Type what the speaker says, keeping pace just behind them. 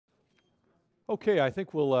Okay, I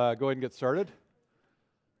think we'll go ahead and get started.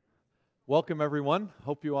 Welcome, everyone.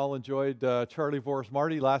 Hope you all enjoyed Charlie Voris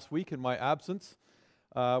Marty last week in my absence.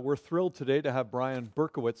 We're thrilled today to have Brian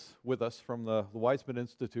Berkowitz with us from the Weizmann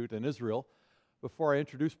Institute in Israel. Before I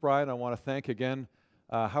introduce Brian, I want to thank again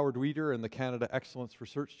Howard Weider and the Canada Excellence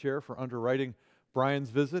Research Chair for underwriting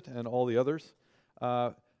Brian's visit and all the others.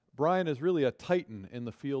 Brian is really a titan in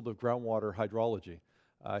the field of groundwater hydrology.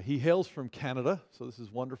 He hails from Canada, so this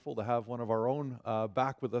is wonderful to have one of our own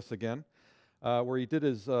back with us again, where he did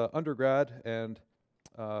his undergrad and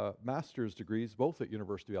master's degrees, both at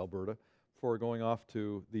University of Alberta, before going off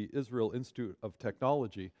to the Israel Institute of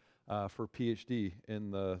Technology for a PhD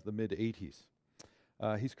in the mid-80s.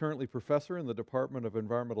 He's currently professor in the Department of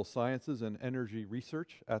Environmental Sciences and Energy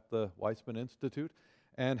Research at the Weizmann Institute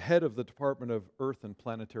and head of the Department of Earth and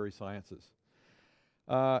Planetary Sciences.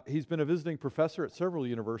 He's been a visiting professor at several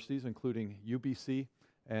universities, including UBC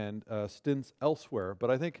and stints elsewhere,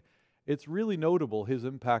 but I think it's really notable his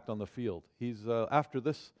impact on the field. He's, after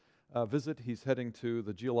this visit, he's heading to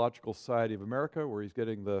the Geological Society of America, where he's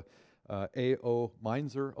getting the A.O.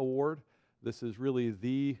 Meinzer Award. This is really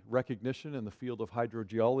the recognition in the field of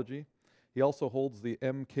hydrogeology. He also holds the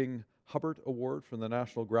M. King Hubbard Award from the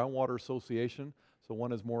National Groundwater Association. So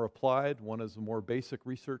one is more applied, one is more basic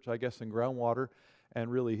research, I guess, in groundwater. And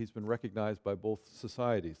really, he's been recognized by both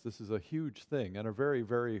societies. This is a huge thing and a very,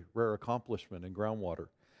 very rare accomplishment in groundwater.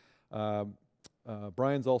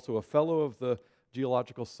 Brian's also a fellow of the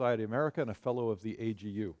Geological Society of America and a fellow of the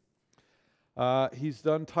AGU. He's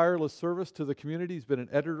done tireless service to the community. He's been an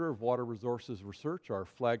editor of Water Resources Research, our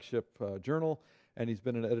flagship journal, and he's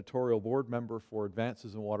been an editorial board member for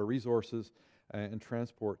Advances in Water Resources and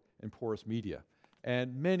Transport in Porous Media,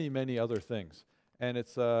 and many, many other things. And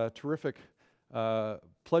it's a terrific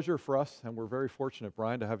pleasure for us, and we're very fortunate,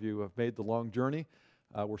 Brian, to have you have made the long journey.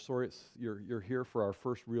 We're sorry you're here for our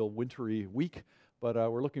first real wintry week, but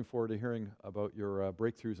we're looking forward to hearing about your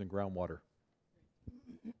breakthroughs in groundwater.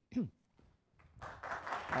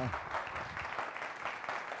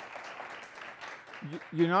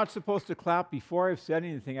 You're not supposed to clap before I've said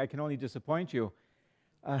anything. I can only disappoint you.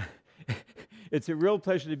 It's a real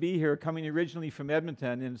pleasure to be here, coming originally from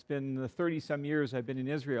Edmonton, and it's been 30-some years I've been in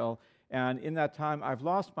Israel, and in that time I've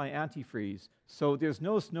lost my antifreeze. So there's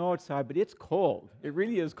no snow outside, but it's cold. It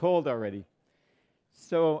really is cold already.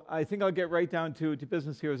 So I think I'll get right down to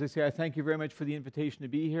business here. As I say, I thank you very much for the invitation to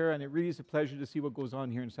be here, and it really is a pleasure to see what goes on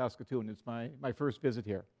here in Saskatoon. It's my first visit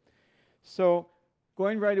here. So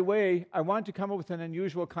going right away, I wanted to come up with an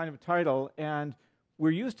unusual kind of title, and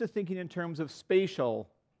we're used to thinking in terms of spatial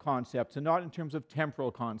concepts and not in terms of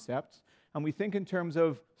temporal concepts, and we think in terms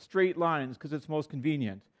of straight lines because it's most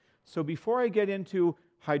convenient. So before I get into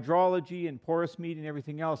hydrology and porous media and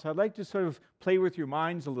everything else, I'd like to sort of play with your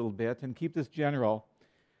minds a little bit and keep this general.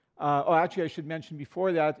 Actually, I should mention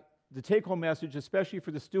before that, the take-home message, especially for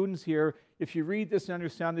the students here, if you read this and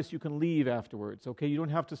understand this, you can leave afterwards, okay? You don't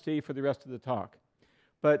have to stay for the rest of the talk.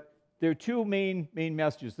 But there are two main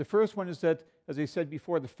messages. The first one is that, as I said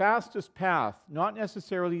before, the fastest path, not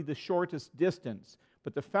necessarily the shortest distance,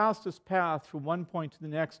 but the fastest path from one point to the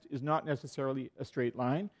next is not necessarily a straight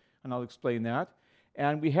line, and I'll explain that.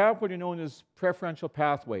 And we have what are known as preferential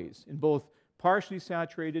pathways in both partially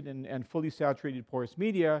saturated and fully saturated porous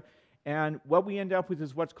media, and what we end up with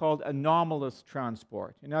is what's called anomalous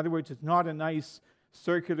transport. In other words, it's not a nice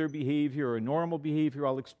circular behavior or a normal behavior.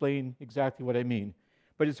 I'll explain exactly what I mean.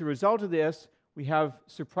 But as a result of this, we have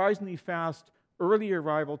surprisingly fast early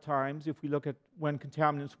arrival times if we look at when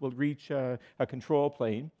contaminants will reach a control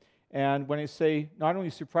plane. And when I say not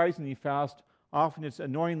only surprisingly fast, often it's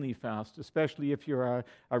annoyingly fast, especially if you're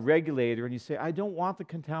a regulator and you say, I don't want the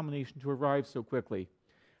contamination to arrive so quickly.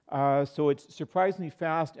 So it's surprisingly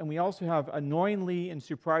fast, and we also have annoyingly and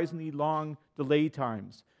surprisingly long delay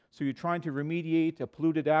times. So you're trying to remediate a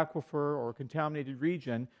polluted aquifer or a contaminated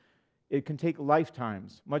region, it can take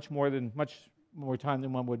lifetimes, much more time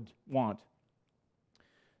than one would want.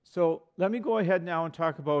 So let me go ahead now and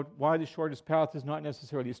talk about why the shortest path is not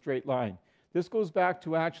necessarily a straight line. This goes back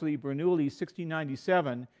to actually Bernoulli,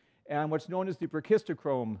 1697, and what's known as the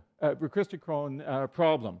brachistochrone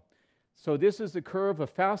problem. So this is the curve of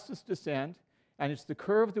fastest descent, and it's the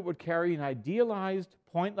curve that would carry an idealized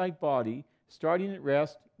point-like body starting at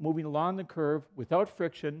rest, moving along the curve without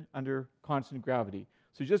friction under constant gravity.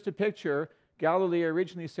 So just a picture, Galileo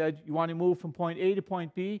originally said, you want to move from point A to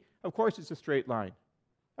point B? Of course it's a straight line.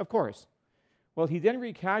 Of course. Well, he then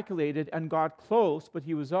recalculated and got close, but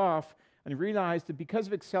he was off and realized that because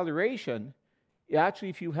of acceleration, actually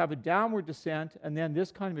if you have a downward descent and then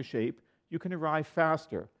this kind of a shape, you can arrive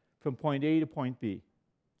faster from point A to point B.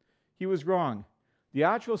 he was wrong. The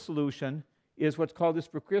actual solution is what's called this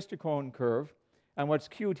Berkowitz curve. And what's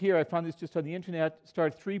cute here, I found this just on the internet,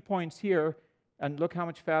 start 3 points here, and look how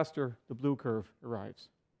much faster the blue curve arrives.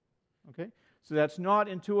 Okay? So that's not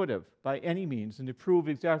intuitive by any means, and to prove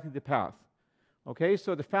exactly the path. Okay,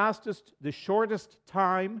 so the shortest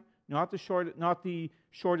time, not the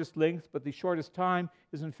shortest length, but the shortest time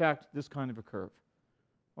is in fact this kind of a curve.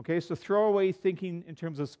 Okay, so throw away thinking in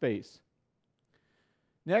terms of space.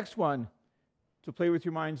 Next one, to play with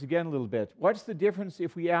your minds again a little bit. What's the difference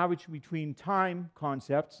if we average between time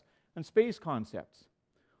concepts and space concepts?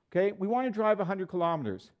 Okay, we want to drive 100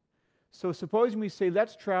 kilometers. So supposing we say,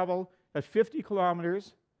 let's travel at 50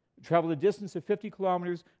 kilometers, travel a distance of 50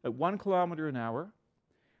 kilometers at 1 kilometer an hour,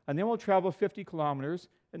 and then we'll travel 50 kilometers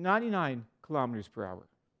at 99 kilometers per hour.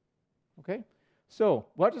 Okay? So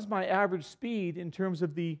what is my average speed in terms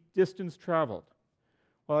of the distance traveled?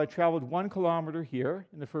 Well, I traveled 1 kilometer here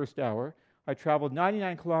in the first hour. I traveled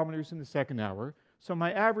 99 kilometers in the second hour. So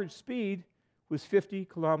my average speed was 50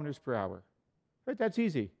 kilometers per hour. Right? That's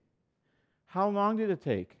easy. How long did it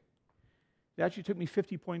take? It actually took me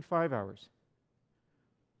 50.5 hours.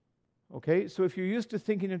 Okay, so if you're used to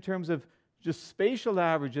thinking in terms of just spatial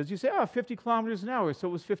averages, you say, 50 kilometers an hour, so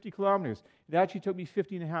it was 50 kilometers. It actually took me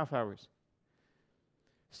 50.5 hours.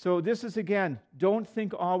 So this is, again, don't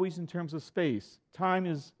think always in terms of space. Time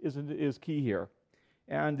is key here.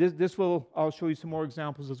 And I'll show you some more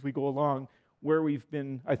examples as we go along where we've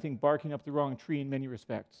been, I think, barking up the wrong tree in many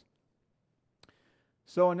respects.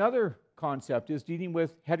 So another concept is dealing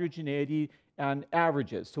with heterogeneity and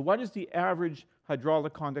averages. So what is the average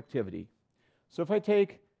hydraulic conductivity? So if I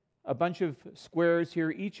take a bunch of squares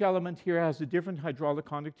here, each element here has a different hydraulic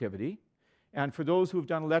conductivity. And for those who have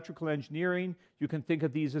done electrical engineering, you can think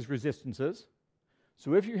of these as resistances.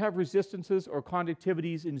 So if you have resistances or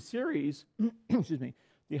conductivities in series, excuse me,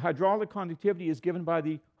 the hydraulic conductivity is given by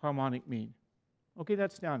the harmonic mean. Okay,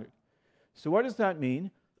 that's standard. So what does that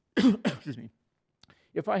mean? Excuse me.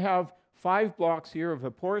 If I have 5 blocks here of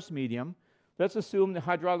a porous medium, let's assume the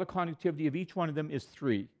hydraulic conductivity of each one of them is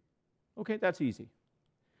 3. Okay, that's easy.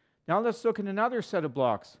 Now let's look at another set of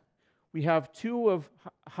blocks. We have 2 of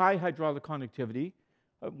high hydraulic conductivity,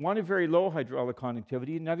 one of very low hydraulic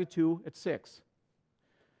conductivity, another 2 at 6.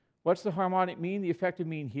 What's the harmonic mean, the effective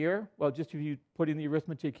mean here? Well, just if you put in the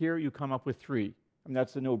arithmetic here, you come up with 3. And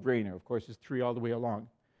that's a no-brainer. Of course, it's 3 all the way along.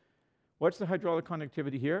 What's the hydraulic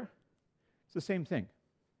conductivity here? It's the same thing.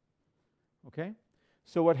 Okay?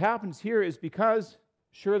 So what happens here is because,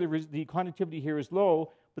 sure, the conductivity here is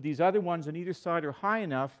low, but these other ones on either side are high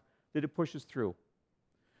enough that it pushes through.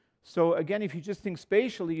 So again, if you just think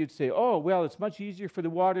spatially, you'd say, oh, well, it's much easier for the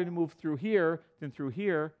water to move through here than through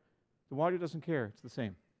here. The water doesn't care. It's the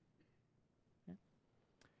same. Okay?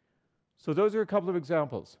 So those are a couple of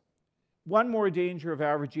examples. One more danger of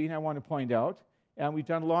averaging I want to point out, and we've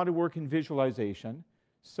done a lot of work in visualization.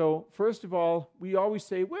 So first of all, we always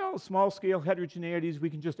say, well, small-scale heterogeneities,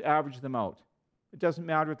 we can just average them out. It doesn't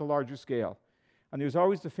matter at the larger scale. And there's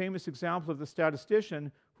always the famous example of the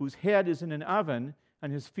statistician whose head is in an oven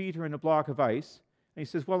and his feet are in a block of ice. And he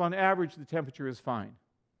says, well, on average, the temperature is fine.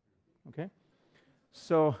 Okay?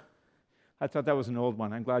 So I thought that was an old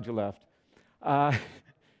one. I'm glad you left.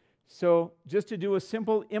 So just to do a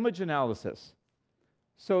simple image analysis.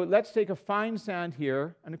 So let's take a fine sand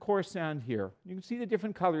here and a coarse sand here. You can see the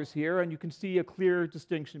different colors here, and you can see a clear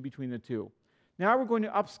distinction between the two. Now we're going to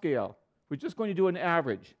upscale. We're just going to do an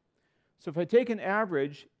average. So if I take an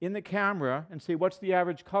average in the camera and say, what's the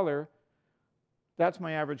average color? That's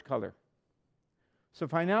my average color. So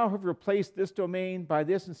if I now have replaced this domain by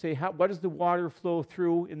this and say, what does the water flow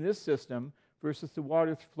through in this system versus the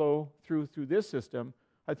water flow through this system,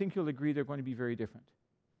 I think you'll agree they're going to be very different.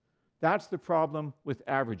 That's the problem with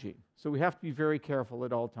averaging. So we have to be very careful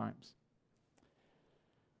at all times.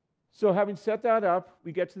 So having set that up,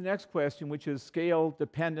 we get to the next question, which is scale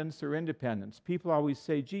dependence or independence. People always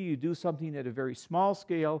say, gee, you do something at a very small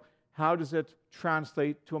scale, how does it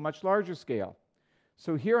translate to a much larger scale?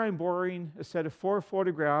 So here I'm borrowing a set of 4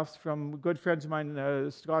 photographs from good friends of mine,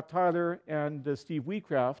 Scott Tyler and Steve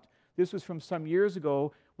Wheatcraft. This was from some years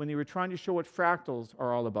ago when they were trying to show what fractals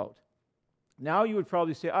are all about. Now you would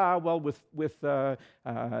probably say, well, with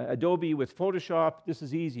Adobe, with Photoshop, this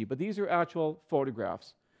is easy. But these are actual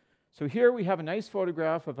photographs. So here we have a nice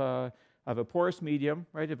photograph of a porous medium,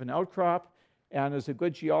 right, of an outcrop. And as a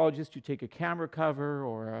good geologist, you take a camera cover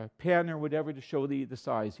or a pen or whatever to show the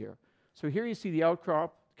size here. So here you see the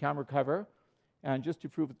outcrop camera cover. And just to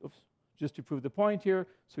prove the point here,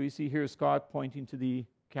 so you see here Scott pointing to the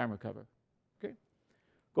camera cover. Okay.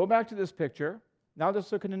 Go back to this picture. Now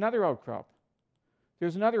let's look at another outcrop.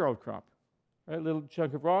 there's another outcrop, right? A little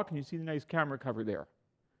chunk of rock, and you see the nice camera cover there.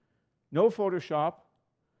 No Photoshop.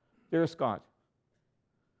 There's Scott.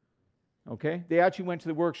 Okay? They actually went to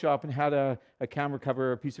the workshop and had a camera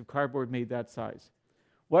cover, a piece of cardboard made that size.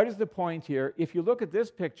 What is the point here? If you look at this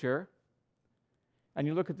picture, and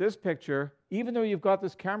you look at this picture, even though you've got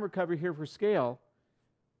this camera cover here for scale,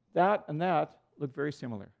 that and that look very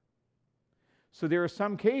similar. So there are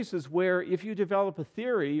some cases where if you develop a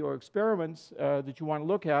theory or experiments that you want to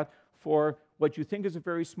look at for what you think is a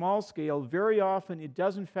very small scale, very often it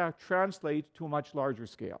does in fact translate to a much larger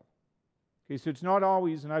scale. Okay, so it's not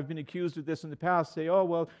always, and I've been accused of this in the past, say, oh,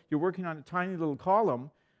 well, you're working on a tiny little column.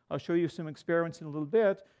 I'll show you some experiments in a little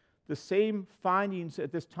bit. The same findings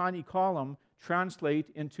at this tiny column translate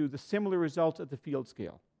into the similar results at the field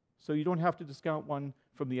scale. So you don't have to discount one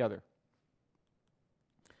from the other.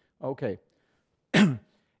 Okay.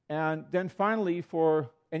 And then finally, for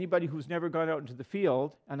anybody who's never gone out into the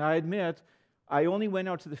field, and I admit, I only went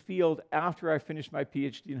out to the field after I finished my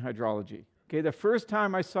PhD in hydrology. Okay, the first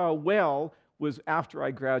time I saw a well was after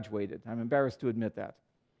I graduated. I'm embarrassed to admit that.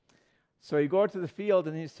 So you go out to the field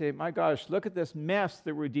and you say, my gosh, look at this mess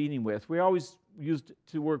that we're dealing with. We always used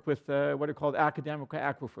to work with what are called academic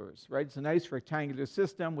aquifers, right? It's a nice rectangular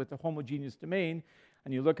system with a homogeneous domain.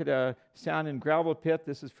 And you look at a sand and gravel pit.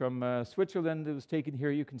 This is from Switzerland. It was taken here.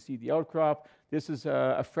 You can see the outcrop. This is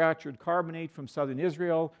a fractured carbonate from southern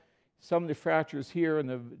Israel. Some of the fractures here and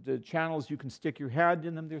the channels, you can stick your hand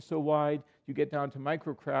in them. They're so wide. You get down to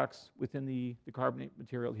micro cracks within the carbonate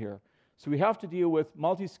material here. So we have to deal with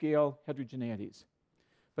multi-scale heterogeneities.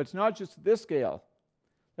 But it's not just this scale.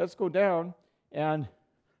 Let's go down and,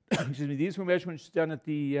 excuse me, these were measurements done at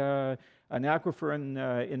an aquifer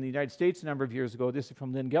in the United States a number of years ago. This is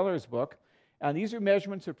from Lynn Geller's book. And these are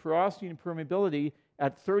measurements of porosity and permeability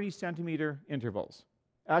at 30 centimeter intervals.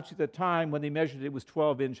 Actually, at the time when they measured it, it was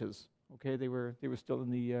 12 inches. Okay, they were still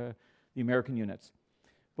in the American units.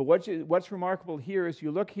 But what's remarkable here is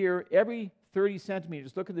you look here, every 30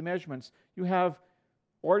 centimeters, look at the measurements, you have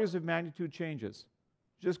orders of magnitude changes,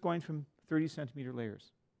 just going from 30 centimeter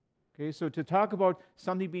layers. Okay, so to talk about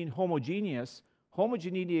something being homogeneous,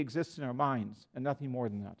 homogeneity exists in our minds, and nothing more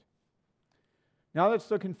than that. Now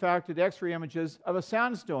let's look, in fact, at X-ray images of a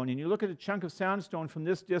sandstone. And you look at a chunk of sandstone from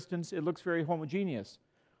this distance, it looks very homogeneous.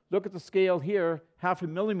 Look at the scale here, 0.5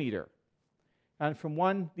 millimeter. And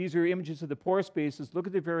from these are images of the pore spaces. Look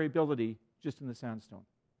at the variability just in the sandstone.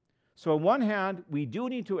 So on one hand, we do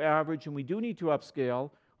need to average and we do need to upscale.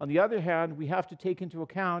 On the other hand, we have to take into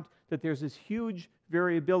account that there's this huge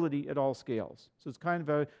variability at all scales. So it's kind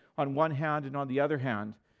of on one hand and on the other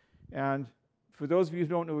hand. And for those of you who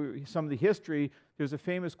don't know some of the history, there's a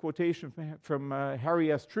famous quotation from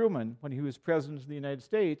Harry S. Truman when he was president of the United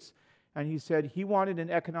States, and he said he wanted an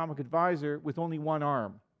economic advisor with only one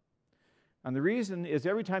arm. And the reason is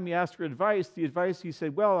every time he asked for advice, he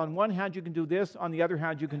said, well, on one hand you can do this, on the other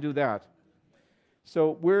hand you can do that.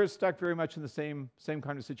 So we're stuck very much in the same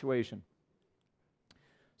kind of situation.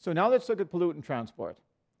 So now let's look at pollutant transport.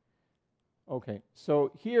 Okay,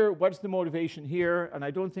 so here, what's the motivation here? And I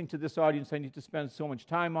don't think to this audience I need to spend so much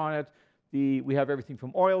time on it. We have everything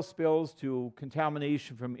from oil spills to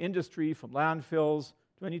contamination from industry, from landfills.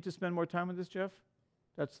 Do I need to spend more time on this, Jeff?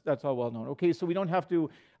 That's all well known. Okay, so we don't have to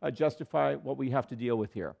justify what we have to deal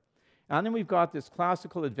with here. And then we've got this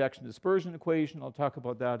classical advection dispersion equation. I'll talk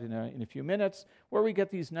about that in a few minutes, where we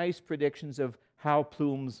get these nice predictions of how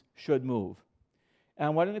plumes should move.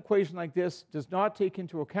 And what an equation like this does not take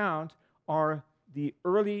into account are the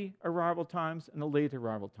early arrival times and the late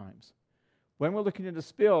arrival times. When we're looking at a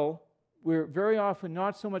spill, we're very often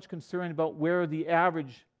not so much concerned about where the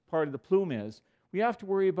average part of the plume is. We have to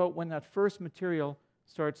worry about when that first material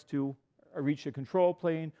starts to reach a control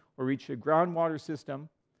plane or reach a groundwater system.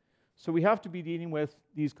 So we have to be dealing with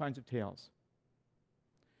these kinds of tails.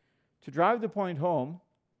 To drive the point home,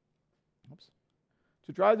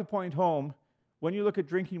 when you look at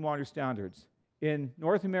drinking water standards, in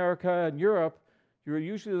North America and Europe, you're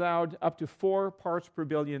usually allowed up to 4 parts per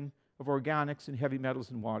billion of organics and heavy metals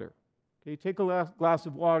in water. Okay, take a glass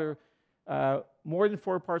of water, more than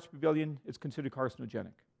 4 parts per billion, it's considered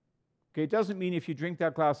carcinogenic. Okay, it doesn't mean if you drink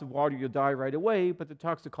that glass of water you'll die right away, but the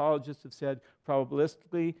toxicologists have said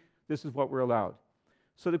probabilistically this is what we're allowed.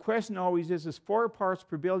 So the question always is 4 parts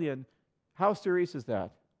per billion, how serious is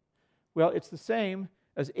that? Well, it's the same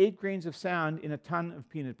as 8 grains of sand in a ton of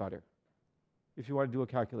peanut butter, if you want to do a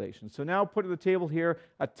calculation. So now put on the table here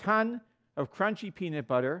a ton of crunchy peanut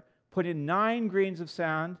butter, put in 9 grains of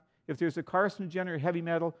sand. If there's a carcinogen or heavy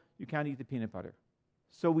metal, you can't eat the peanut butter.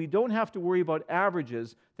 So we don't have to worry about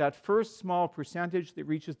averages. That first small percentage that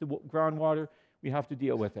reaches the groundwater, we have to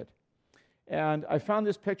deal with it. And I found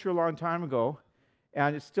this picture a long time ago,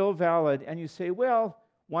 and it's still valid. And you say, well,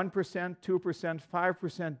 1%, 2%,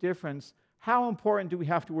 5% difference, how important do we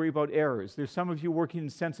have to worry about errors? There's some of you working in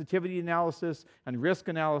sensitivity analysis and risk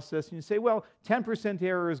analysis, and you say, well, 10%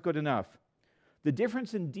 error is good enough. The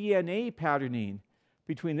difference in DNA patterning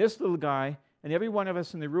between this little guy and every one of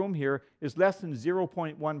us in the room here is less than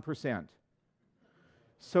 0.1%.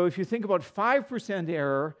 So if you think about 5%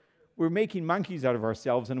 error, we're making monkeys out of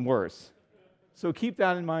ourselves and worse. So keep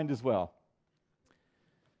that in mind as well.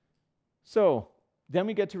 So then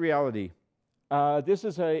we get to reality. This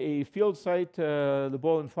is a field site, the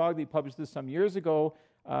Bowl and Fog. They published this some years ago.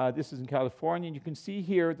 This is in California. And you can see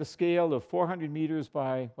here the scale of 400 meters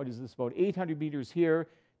by, what is this, about 800 meters here.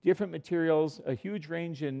 Different materials, a huge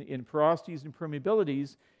range in porosities and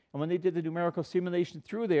permeabilities. And when they did the numerical simulation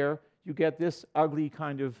through there, you get this ugly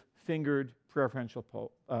kind of fingered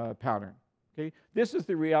preferential pattern. Okay? This is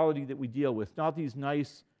the reality that we deal with, not these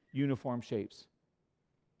nice uniform shapes.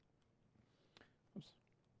 Oops.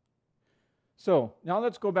 So now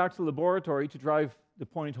let's go back to the laboratory to drive the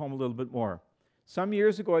point home a little bit more. Some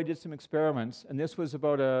years ago I did some experiments, and this was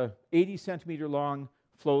about a 80 centimeter long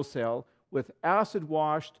flow cell with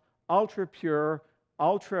acid-washed, ultra-pure,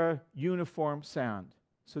 ultra-uniform sand.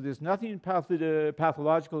 So there's nothing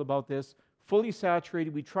pathological about this, fully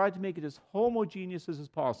saturated. We tried to make it as homogeneous as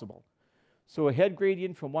possible. So a head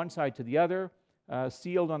gradient from one side to the other,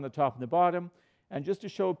 sealed on the top and the bottom. And just to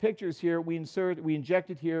show pictures here, we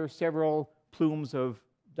injected here several plumes of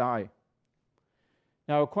dye.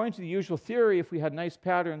 Now, according to the usual theory, if we had a nice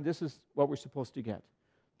pattern, this is what we're supposed to get.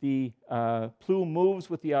 The plume moves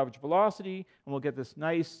with the average velocity, and we'll get this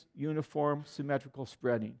nice, uniform, symmetrical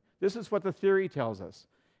spreading. This is what the theory tells us.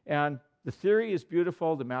 And the theory is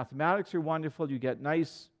beautiful. The mathematics are wonderful. You get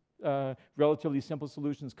nice, relatively simple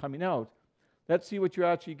solutions coming out. Let's see what you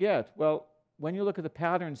actually get. Well, when you look at the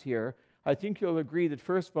patterns here, I think you'll agree that,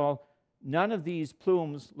 first of all, none of these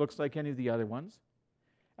plumes looks like any of the other ones,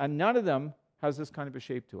 and none of them has this kind of a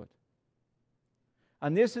shape to it.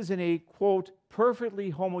 And this is in a, quote, perfectly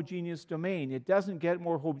homogeneous domain. It doesn't get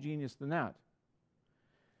more homogeneous than that.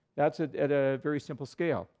 That's at a very simple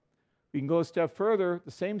scale. We can go a step further.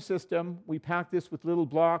 The same system, we pack this with little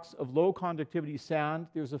blocks of low conductivity sand.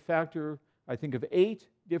 There's a factor, I think, of 8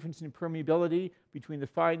 difference in permeability between the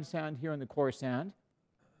fine sand here and the coarse sand.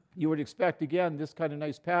 You would expect, again, this kind of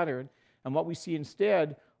nice pattern. And what we see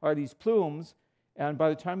instead are these plumes. And by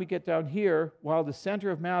the time we get down here, while the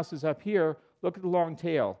center of mass is up here, look at the long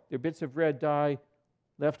tail. They're bits of red dye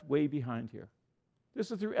left way behind here.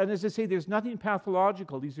 This is and as I say, there's nothing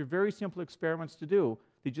pathological. These are very simple experiments to do.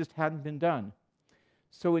 They just hadn't been done.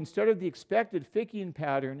 So instead of the expected Fickian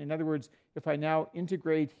pattern, in other words, if I now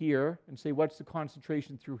integrate here and say what's the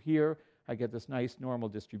concentration through here, I get this nice normal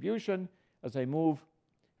distribution. As I move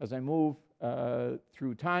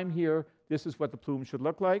through time here, this is what the plume should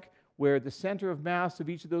look like, where the center of mass of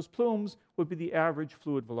each of those plumes would be the average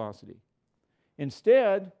fluid velocity.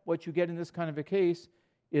 Instead, what you get in this kind of a case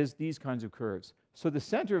is these kinds of curves. So the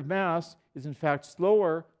center of mass is in fact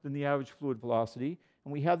slower than the average fluid velocity,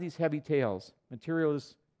 and we have these heavy tails. Material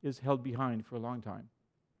is held behind for a long time.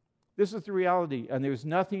 This is the reality, and there's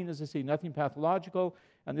nothing, as I say, nothing pathological,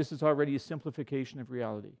 and this is already a simplification of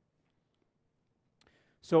reality.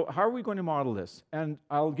 So how are we going to model this? And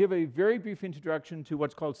I'll give a very brief introduction to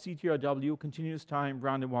what's called CTRW, continuous time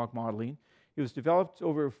round and walk modeling. It was developed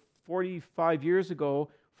over 45 years ago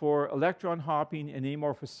for electron hopping in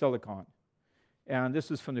amorphous silicon. And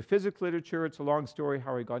this is from the physics literature. It's a long story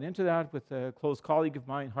how I got into that with a close colleague of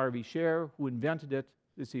mine, Harvey Scher, who invented it,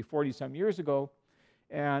 let's see, 40-some years ago.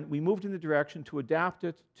 And we moved in the direction to adapt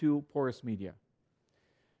it to porous media.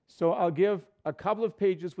 So I'll give a couple of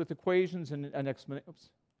pages with equations and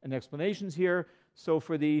explanations here. So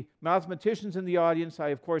for the mathematicians in the audience, I,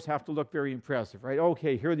 of course, have to look very impressive, right?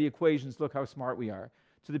 Okay, here are the equations. Look how smart we are.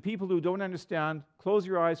 To the people who don't understand, close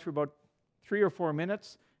your eyes for about 3 or 4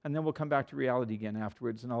 minutes, and then we'll come back to reality again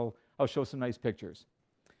afterwards, and I'll show some nice pictures.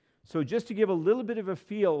 So just to give a little bit of a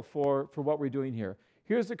feel for what we're doing here,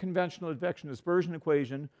 here's the conventional advection dispersion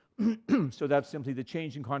equation. So that's simply the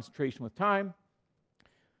change in concentration with time.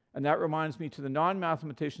 And that reminds me to the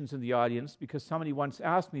non-mathematicians in the audience, because somebody once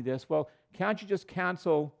asked me this, well, can't you just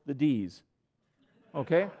cancel the D's?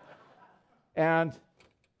 Okay? And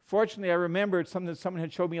fortunately, I remembered something that someone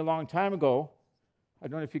had showed me a long time ago. I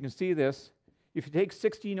don't know if you can see this. If you take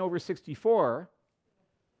 16 over 64,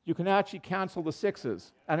 you can actually cancel the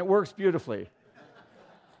 6's, and it works beautifully.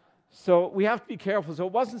 So we have to be careful. So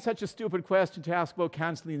it wasn't such a stupid question to ask about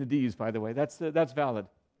canceling the D's, by the way. That's valid.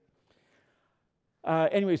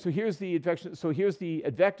 Anyway, so here's the advection. So here's the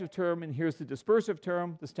advective term, and here's the dispersive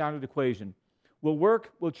term, the standard equation.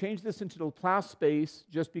 We'll change this into the Laplace space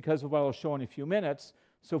just because of what I'll show in a few minutes.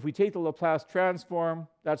 So if we take the Laplace transform,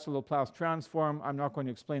 that's the Laplace transform. I'm not going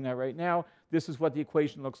to explain that right now. This is what the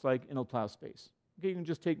equation looks like in Laplace space. Okay, you can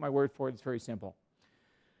just take my word for it. It's very simple.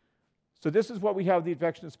 So this is what we have, the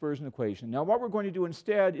advection dispersion equation. Now what we're going to do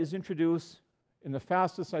instead is introduce, in the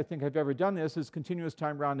fastest I think I've ever done this, is continuous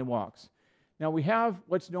time round and walks. Now we have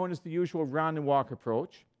what's known as the usual round and walk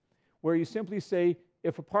approach, where you simply say,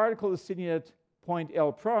 if a particle is sitting at point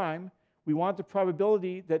L prime, we want the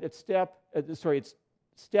probability that at step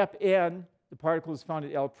n, the particle is found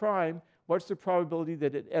at L prime. What's the probability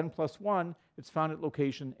that at n plus 1, it's found at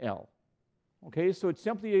location L? Okay, so it's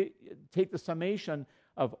simply take the summation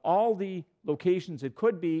of all the locations it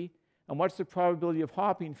could be, and what's the probability of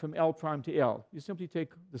hopping from L prime to L? You simply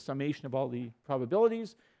take the summation of all the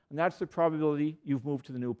probabilities, and that's the probability you've moved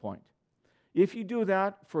to the new point. If you do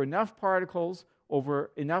that for enough particles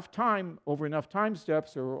over enough time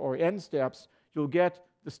steps or n steps, you'll get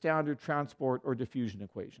the standard transport or diffusion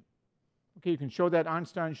equation. Okay, you can show that.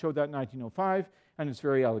 Einstein showed that in 1905, and it's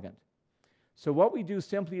very elegant. So what we do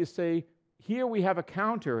simply is say, here we have a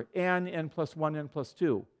counter, n plus 1, n plus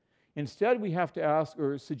 2. Instead, we have to ask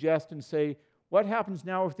or suggest and say, what happens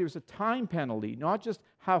now if there's a time penalty? Not just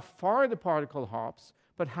how far the particle hops,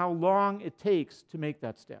 but how long it takes to make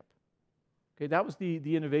that step. Okay, that was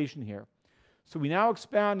the innovation here. So we now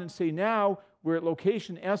expand and say, now we're at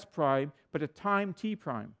location S prime, but at time t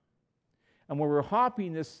prime. And when we're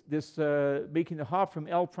hopping making the hop from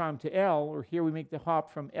L prime to L, or here we make the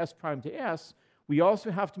hop from S prime to S, we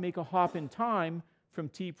also have to make a hop in time from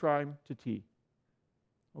t prime to t.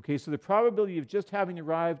 Okay, so the probability of just having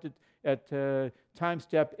arrived at time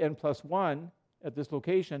step n plus 1 at this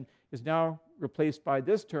location is now replaced by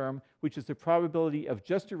this term, which is the probability of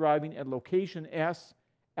just arriving at location S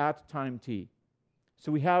at time t.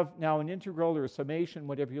 So we have now an integral or a summation,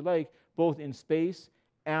 whatever you like, both in space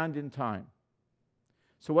and in time.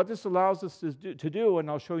 So what this allows us to do, and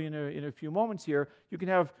I'll show you in a few moments here, you can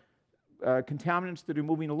have contaminants that are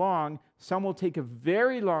moving along. Some will take a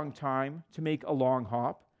very long time to make a long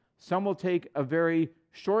hop. Some will take a very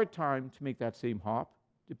short time to make that same hop,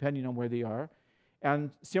 depending on where they are.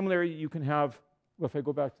 And similarly, you can have, well, if I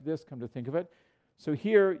go back to this, come to think of it, so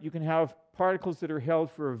here you can have particles that are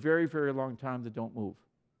held for a very, very long time that don't move.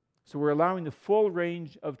 So we're allowing the full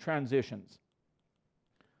range of transitions.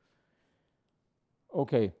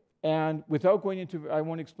 Okay, and without going into, I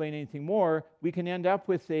won't explain anything more, we can end up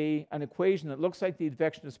with an equation that looks like the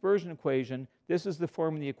advection dispersion equation. This is the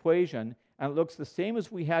form of the equation, and it looks the same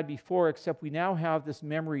as we had before, except we now have this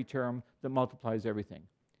memory term that multiplies everything.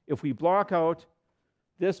 If we block out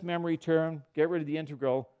this memory term, get rid of the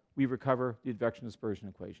integral, we recover the advection dispersion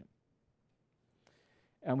equation.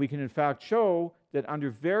 And we can in fact show that under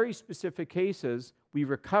very specific cases, we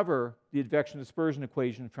recover the advection dispersion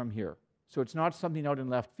equation from here. So it's not something out in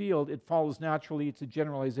left field. It follows naturally. It's a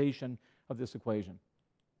generalization of this equation.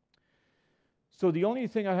 So the only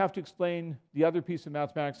thing I have to explain, the other piece of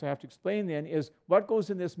mathematics I have to explain then, is what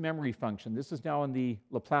goes in this memory function. This is now in the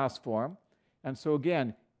Laplace form. And so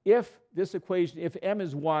again, if this equation, if m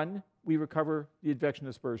is 1, we recover the advection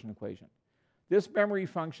dispersion equation. This memory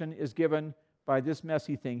function is given by this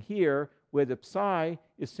messy thing here, where the psi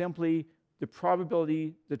is simply the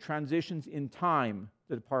probability, the transitions in time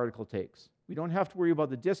that a particle takes. We don't have to worry about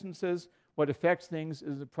the distances. What affects things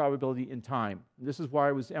is the probability in time. And this is why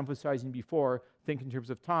I was emphasizing before, think in terms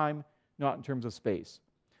of time, not in terms of space.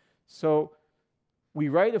 So we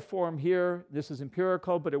write a form here. This is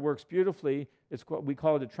empirical, but it works beautifully. We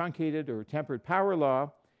call it a truncated or tempered power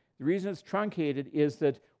law. The reason it's truncated is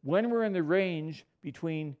that when we're in the range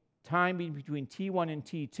between time between t1 and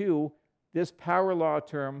t2, this power law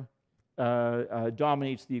term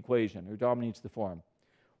dominates the equation or dominates the form.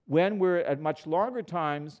 When we're at much longer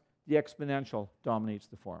times, the exponential dominates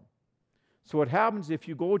the form. So what happens if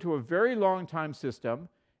you go to a very long time system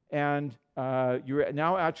and you're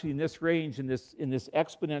now actually in this range, in this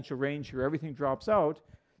exponential range here, everything drops out,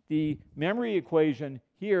 the memory equation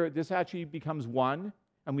here, this actually becomes 1,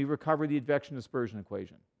 and we recover the advection dispersion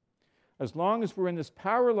equation. As long as we're in this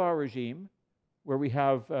power law regime, where we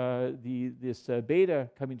have this beta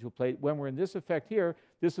coming to play, when we're in this effect here,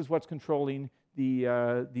 this is what's controlling the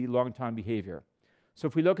long time behavior. So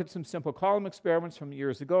if we look at some simple column experiments from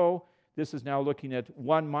years ago, this is now looking at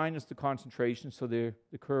 1 minus the concentration, so the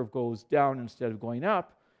curve goes down instead of going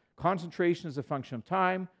up. Concentration is a function of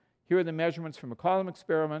time. Here are the measurements from a column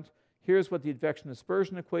experiment. Here's what the advection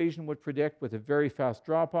dispersion equation would predict with a very fast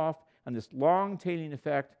drop-off, and this long tailing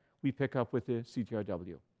effect we pick up with the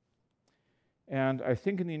CTRW. And I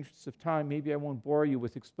think in the interest of time, maybe I won't bore you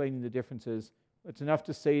with explaining the differences. It's enough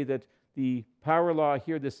to say that the power law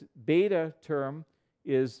here, this beta term,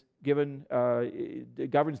 is given, it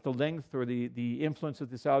governs the length or the influence of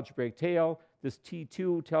this algebraic tail. This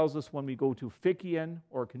T2 tells us when we go to Fickian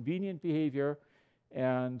or convenient behavior,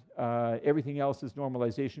 and everything else is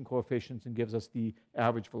normalization coefficients and gives us the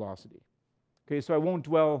average velocity. Okay, so I won't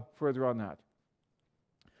dwell further on that.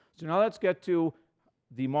 So now let's get to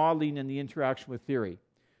the modeling and the interaction with theory.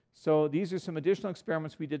 So these are some additional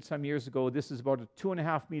experiments we did some years ago. This is about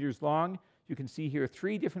 2.5 meters long. You can see here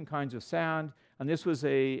 3 different kinds of sand, and this was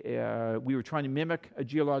we were trying to mimic a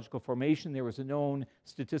geological formation. There was a known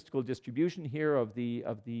statistical distribution here of the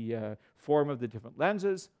form of the different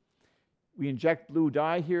lenses. We inject blue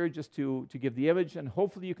dye here just to give the image, and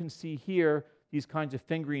hopefully you can see here these kinds of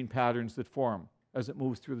fingering patterns that form as it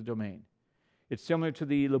moves through the domain. It's similar to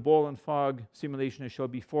the Lebol and Fogg simulation I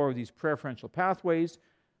showed before of these preferential pathways.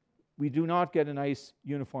 We do not get a nice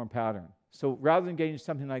uniform pattern. So rather than getting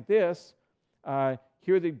something like this,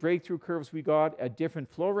 here are the breakthrough curves we got at different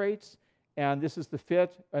flow rates, and this is the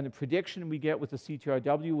fit and the prediction we get with the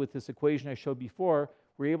CTRW with this equation I showed before.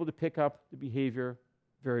 We're able to pick up the behavior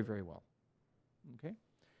very, very well. Okay?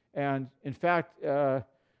 And in fact, well,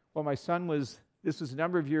 my son this was a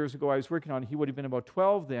number of years ago I was working on, he would have been about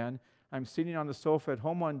 12 then. I'm sitting on the sofa at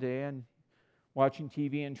home one day and watching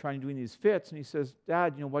TV and trying to do these fits, and he says,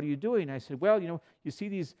 "Dad, what are you doing?" I said, "Well, you see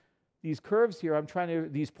these curves here,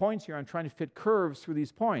 these points here, I'm trying to fit curves through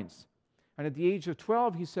these points." And at the age of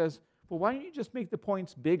 12, he says, "Well, why don't you just make the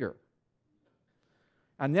points bigger?"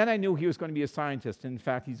 And then I knew he was going to be a scientist, and in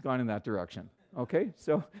fact, he's gone in that direction. Okay,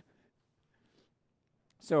 so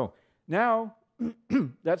now,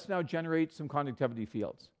 let's now generate some conductivity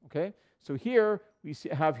fields, okay? So here, we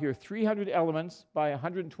have here 300 elements by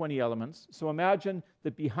 120 elements. So imagine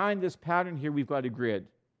that behind this pattern here, we've got a grid.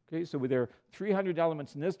 Okay, so there are 300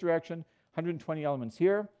 elements in this direction, 120 elements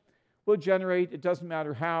here. We'll generate, it doesn't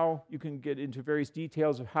matter how, you can get into various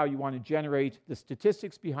details of how you want to generate the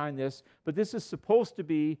statistics behind this, but this is supposed to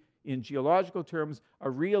be, in geological terms, a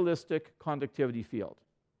realistic conductivity field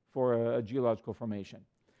for a geological formation.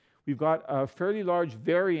 We've got a fairly large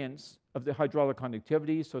variance of the hydraulic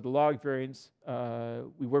conductivity, so the log variance,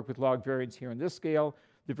 we work with log variance here on this scale.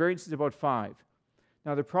 The variance is about 5.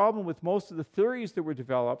 Now the problem with most of the theories that were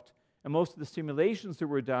developed and most of the simulations that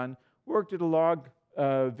were done worked at a log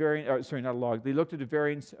variance, sorry, not a log, they looked at a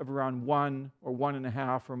variance of around 1 or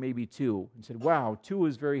 1.5 or maybe 2 and said, wow, 2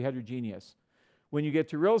 is very heterogeneous. When you get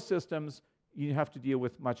to real systems, you have to deal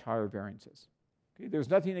with much higher variances. Okay? There's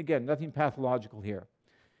nothing, again, nothing pathological here.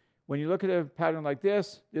 When you look at a pattern like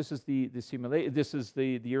this is the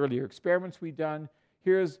earlier experiments we've done.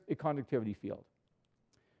 Here's a conductivity field.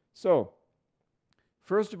 So,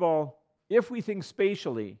 first of all, if we think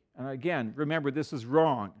spatially, and again, remember this is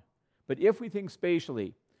wrong, but if we think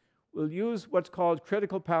spatially, we'll use what's called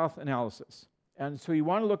critical path analysis. And so you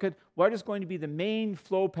want to look at what is going to be the main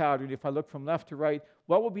flow pattern. If I look from left to right,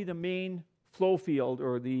 what will be the main flow field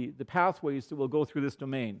or the pathways that will go through this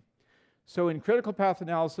domain? So in critical path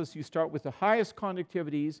analysis, you start with the highest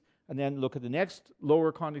conductivities and then look at the next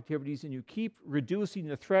lower conductivities, and you keep reducing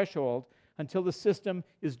the threshold until the system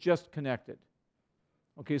is just connected.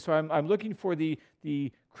 Okay, so I'm looking for the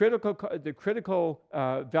critical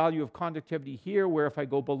value of conductivity here, where if I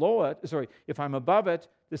go below it, if I'm above it,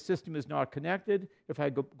 the system is not connected. If I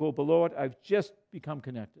go below it, I've just become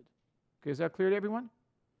connected. Okay, is that clear to everyone?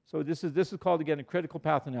 So this is called, again, a critical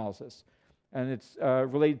path analysis. And it's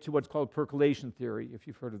related to what's called percolation theory, if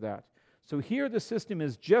you've heard of that. So here the system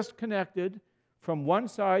is just connected from one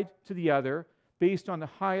side to the other based on the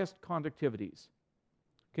highest conductivities.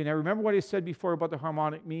 Okay, now remember what I said before about the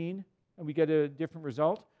harmonic mean, and we get a different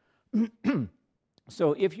result?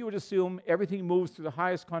 So if you would assume everything moves to the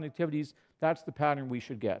highest conductivities, that's the pattern we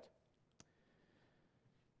should get.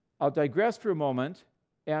 I'll digress for a moment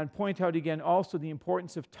and point out again also the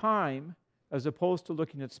importance of time as opposed to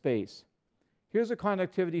looking at space. Here's a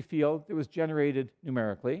conductivity field that was generated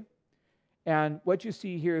numerically. And what you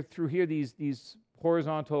see here through here, these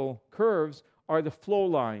horizontal curves, are the flow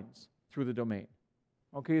lines through the domain.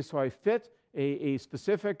 Okay, so I fit a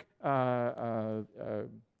specific,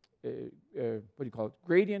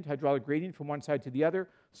 gradient, hydraulic gradient from one side to the other,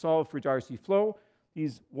 solve for Darcy flow.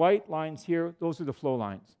 These white lines here, those are the flow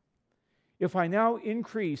lines. If I now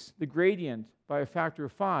increase the gradient by a factor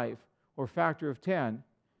of 5 or a factor of 10,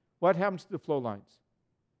 what happens to the flow lines?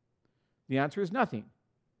 The answer is nothing.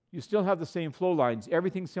 You still have the same flow lines.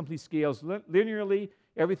 Everything simply scales linearly.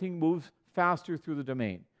 Everything moves faster through the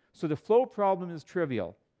domain. So the flow problem is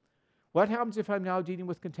trivial. What happens if I'm now dealing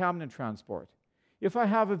with contaminant transport? If I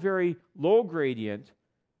have a very low gradient,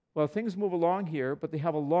 well, things move along here, but they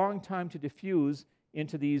have a long time to diffuse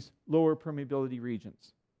into these lower permeability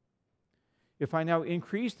regions. If I now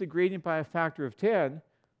increase the gradient by a factor of 10,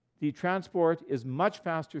 the transport is much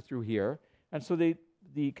faster through here, and so the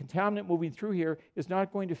contaminant moving through here is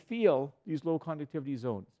not going to feel these low conductivity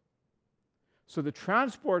zones. So the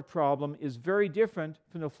transport problem is very different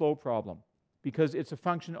from the flow problem, because it's a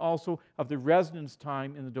function also of the residence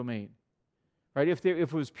time in the domain. Right? If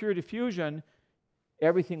it was pure diffusion,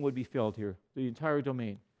 everything would be filled here, the entire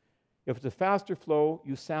domain. If it's a faster flow,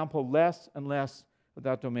 you sample less and less of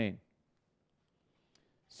that domain.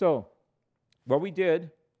 So what we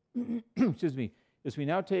did, excuse me, is we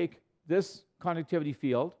now take this conductivity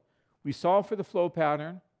field, we solve for the flow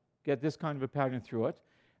pattern, get this kind of a pattern through it,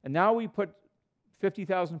 and now we put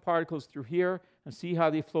 50,000 particles through here and see how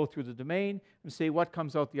they flow through the domain and say what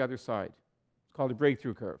comes out the other side. It's called a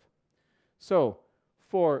breakthrough curve. So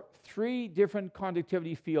for 3 different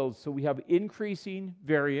conductivity fields, so we have increasing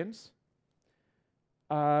variance,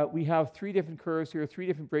 we have 3 different curves here, 3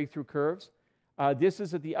 different breakthrough curves. This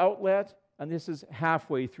is at the outlet, and this is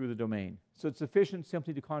halfway through the domain. So it's sufficient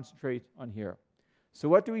simply to concentrate on here. So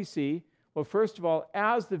what do we see? Well, first of all,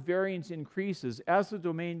 as the variance increases, as the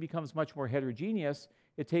domain becomes much more heterogeneous,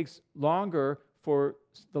 it takes longer for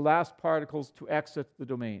the last particles to exit the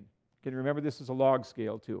domain. Okay, remember this is a log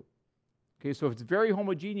scale too. Okay, so if it's very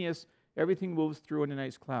homogeneous, everything moves through in a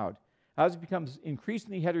nice cloud. As it becomes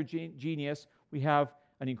increasingly heterogeneous, we have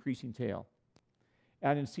an increasing tail.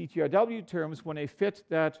 And in CTRW terms, when I fit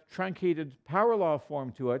that truncated power law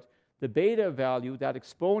form to it, the beta value, that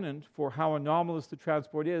exponent for how anomalous the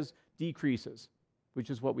transport is, decreases, which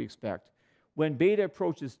is what we expect. When beta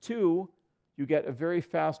approaches 2, you get a very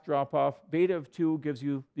fast drop-off. Beta of 2 gives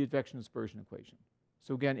you the advection dispersion equation.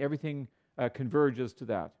 So again, everything converges to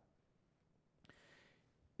that.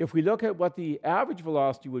 If we look at what the average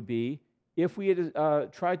velocity would be, if we had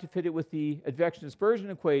tried to fit it with the advection dispersion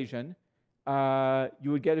equation,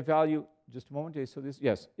 you would get a value, just a moment, so this,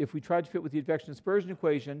 yes, if we tried to fit with the advection dispersion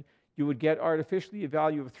equation, you would get artificially a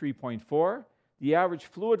value of 3.4. The average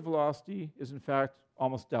fluid velocity is in fact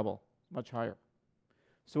almost double, much higher.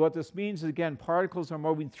 So what this means is, again, particles are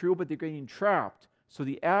moving through, but they're getting trapped. So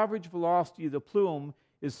the average velocity of the plume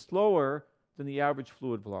is slower than the average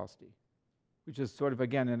fluid velocity, which is sort of,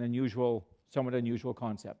 again, an unusual, somewhat unusual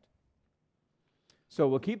concept. So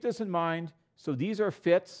we'll keep this in mind. So these are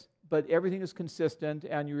fits, but everything is consistent,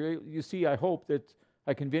 and you see, I hope that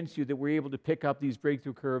I convinced you that we're able to pick up these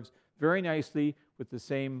breakthrough curves very nicely with the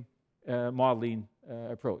same modeling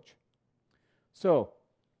approach. So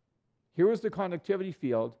here was the conductivity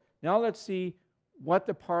field. Now let's see what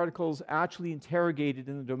the particles actually interrogated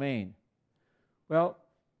in the domain. Well,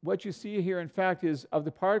 what you see here, in fact, is of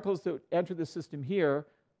the particles that enter the system here,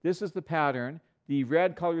 this is the pattern. The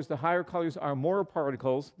red colors, the higher colors, are more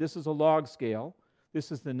particles. This is a log scale.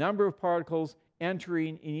 This is the number of particles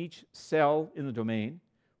entering in each cell in the domain.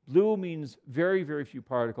 Blue means very, very few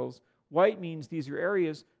particles. White means these are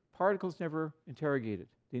areas particles never interrogated.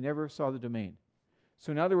 They never saw the domain.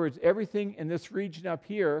 So in other words, everything in this region up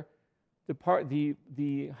here,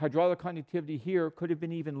 the hydraulic conductivity here could have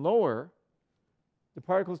been even lower. The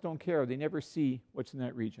particles don't care. They never see what's in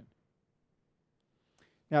that region.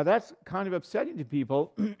 Now that's kind of upsetting to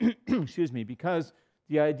people, excuse me, because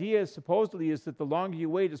the idea supposedly is that the longer you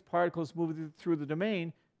wait as particles move through the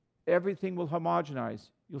domain, everything will homogenize.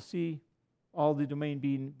 You'll see all the domain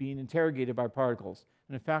being interrogated by particles.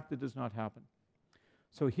 And in fact, that does not happen.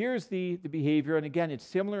 So here's the behavior, and again, it's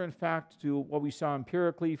similar in fact to what we saw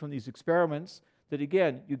empirically from these experiments, that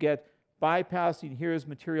again, you get bypassing here as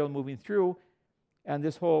material moving through, and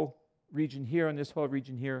this whole region here and this whole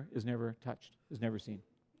region here is never touched, is never seen.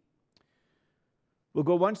 We'll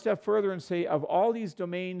go one step further and say, of all these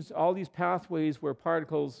domains, all these pathways where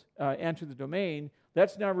particles enter the domain,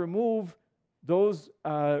 let's now remove those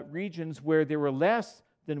regions where there were less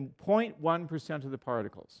than 0.1% of the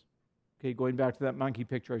particles. Okay, going back to that monkey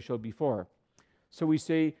picture I showed before. So we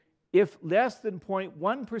say, if less than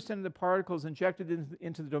 0.1% of the particles injected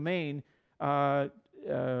into the domain are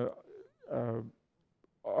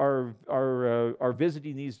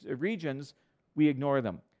visiting these regions, we ignore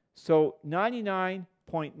them. So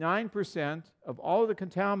 99.9% of all of the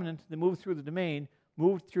contaminant that moved through the domain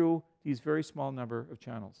moved through these very small number of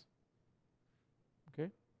channels.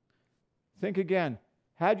 Okay? Think again.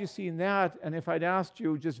 Had you seen that, and if I'd asked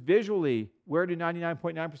you just visually, where do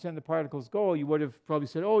 99.9% of the particles go, you would have probably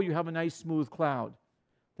said, oh, you have a nice smooth cloud.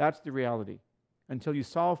 That's the reality. Until you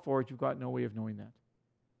solve for it, you've got no way of knowing that.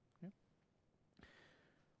 Okay?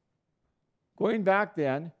 Going back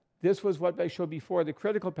then, this was what I showed before, the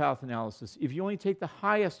critical path analysis. If you only take the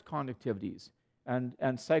highest conductivities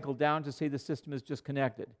and cycle down to say the system is just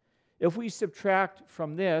connected. If we subtract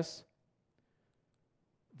from this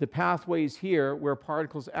the pathways here where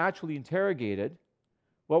particles actually interrogated,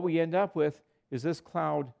 what we end up with is this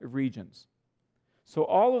cloud of regions. So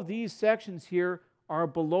all of these sections here are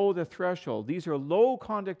below the threshold. These are low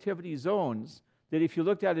conductivity zones that if you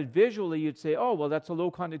looked at it visually, you'd say, oh, well, that's a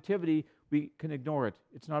low conductivity. We can ignore it.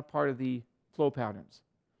 It's not part of the flow patterns.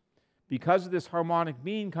 Because of this harmonic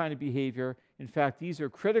mean kind of behavior, in fact, these are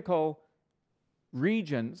critical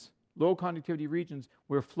regions, low conductivity regions,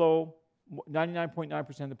 where flow,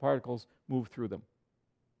 99.9% of the particles move through them.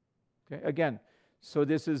 Okay, again, so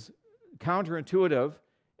this is counterintuitive,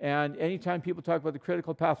 and anytime people talk about the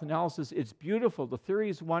critical path analysis, it's beautiful. The theory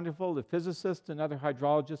is wonderful. The physicists and other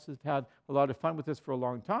hydrologists have had a lot of fun with this for a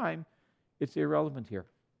long time. It's irrelevant here.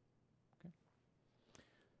 Okay.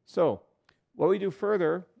 So what we do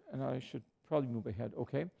further, and I should probably move ahead,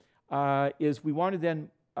 okay, is we want to then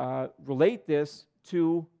relate this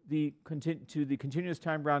to the continuous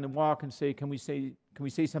time round and walk and say, can we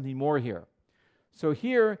say something more here? So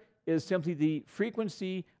here is simply the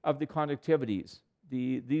frequency of the conductivities.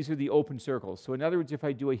 These are the open circles. So in other words, if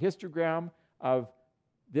I do a histogram of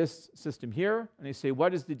this system here, and I say,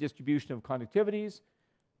 what is the distribution of conductivities?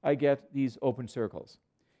 I get these open circles.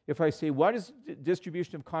 If I say, what is the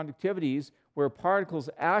distribution of conductivities where particles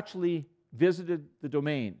actually visited the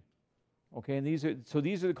domain? Okay, and these are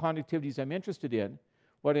the conductivities I'm interested in.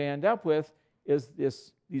 What I end up with is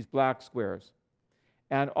these black squares.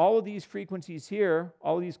 And all of these frequencies here,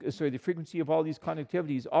 the frequency of all these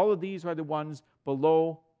conductivities, all of these are the ones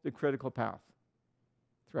below the critical path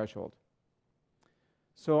threshold.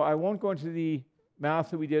 So I won't go into the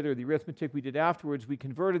math that we did or the arithmetic we did afterwards. We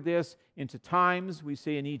converted this into times. We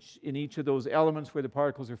say in each of those elements where the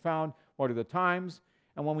particles are found, what are the times?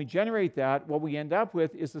 And when we generate that, what we end up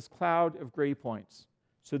with is this cloud of gray points.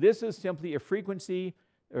 So this is simply a frequency,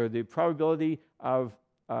 or the probability of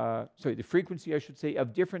the frequency, I should say,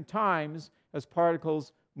 of different times as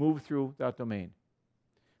particles move through that domain.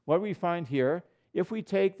 What we find here, if we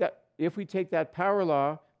take that power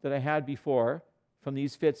law that I had before from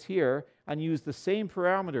these fits here and use the same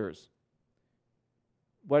parameters,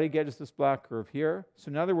 what I get is this black curve here. So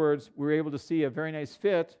in other words, we're able to see a very nice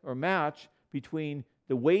fit or match between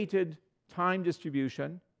the weighted time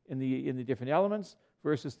distribution in the different elements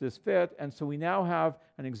versus this fit, and so we now have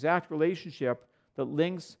an exact relationship that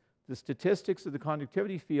links the statistics of the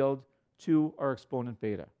conductivity field to our exponent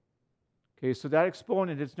beta. Okay, so that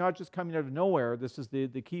exponent, it's not just coming out of nowhere. This is the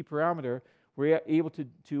key parameter. We're able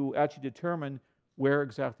to actually determine where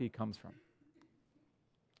exactly it comes from.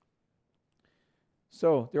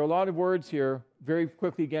 So there are a lot of words here. Very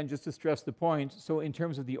quickly, again, just to stress the point. So in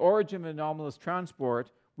terms of the origin of anomalous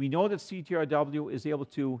transport, we know that CTRW is able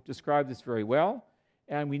to describe this very well,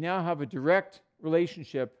 and we now have a direct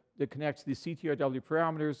relationship that connects the CTRW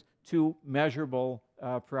parameters to measurable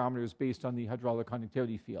parameters based on the hydraulic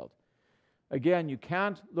conductivity field. Again, you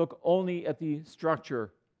can't look only at the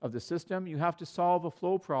structure of the system. You have to solve a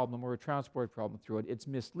flow problem or a transport problem through it. It's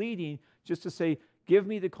misleading just to say, give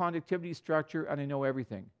me the conductivity structure and I know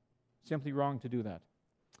everything. Simply wrong to do that.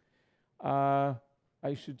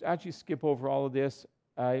 I should actually skip over all of this.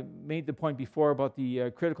 I made the point before about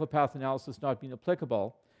the critical path analysis not being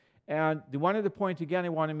applicable. And the one other point, again, I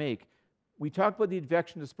want to make. We talk about the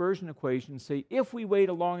advection dispersion equation and say, if we wait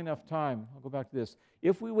a long enough time, I'll go back to this,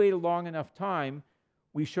 if we wait a long enough time,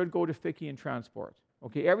 we should go to Fickian transport.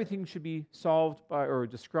 Okay, everything should be solved by or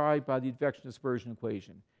described by the advection dispersion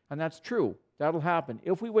equation. And that's true. That'll happen.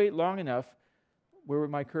 If we wait long enough, where are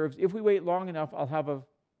my curves? If we wait long enough, I'll have a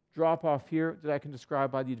drop off here that I can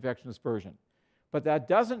describe by the advection dispersion. But that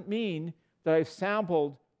doesn't mean that I've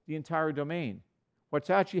sampled the entire domain. What's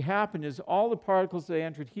actually happened is all the particles that I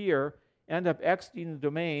entered here end up exiting the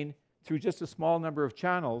domain through just a small number of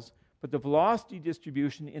channels, but the velocity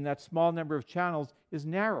distribution in that small number of channels is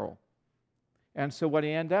narrow. And so what I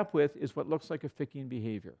end up with is what looks like a Fickian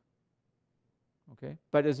behavior. Okay?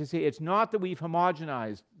 But as I say, it's not that we've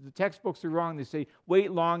homogenized. The textbooks are wrong. They say,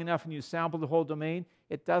 wait long enough and you sample the whole domain.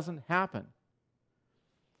 It doesn't happen.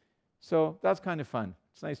 So that's kind of fun.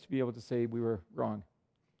 It's nice to be able to say we were wrong.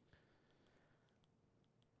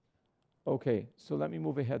 Okay, so let me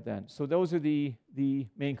move ahead then. So those are the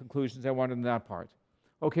main conclusions I wanted in that part.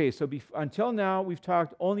 Okay, so until now, we've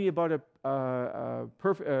talked only about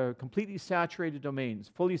completely saturated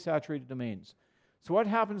domains, fully saturated domains. So what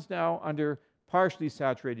happens now under partially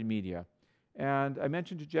saturated media? And I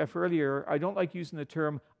mentioned to Jeff earlier, I don't like using the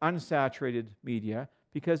term unsaturated media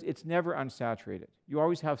because it's never unsaturated. You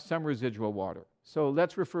always have some residual water. So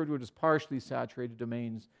let's refer to it as partially saturated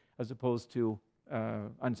domains as opposed to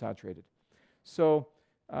unsaturated. So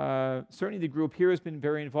certainly the group here has been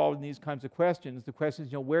very involved in these kinds of questions. The question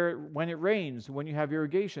is, when it rains, when you have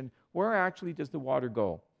irrigation, where actually does the water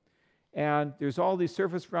go? And there's all these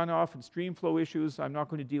surface runoff and stream flow issues. I'm not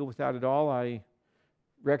going to deal with that at all. I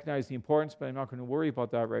recognize the importance, but I'm not going to worry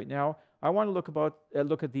about that right now. I want to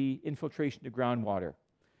look at the infiltration to groundwater.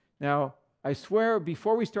 Now, I swear,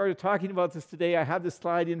 before we started talking about this today, I had this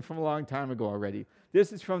slide in from a long time ago already.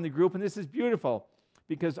 This is from the group, and this is beautiful,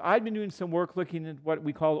 because I'd been doing some work looking at what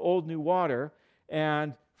we call old new water,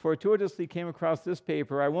 and fortuitously came across this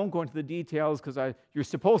paper. I won't go into the details because you're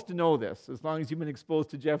supposed to know this as long as you've been exposed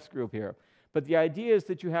to Jeff's group here. But the idea is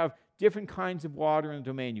that you have different kinds of water in a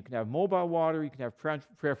domain. You can have mobile water, you can have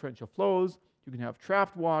preferential flows, you can have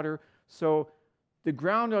trapped water. So the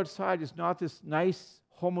ground outside is not this nice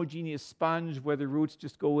homogeneous sponge where the roots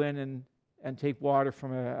just go in and take water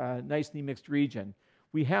from a nicely mixed region.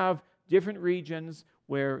 We have different regions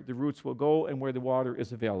where the roots will go and where the water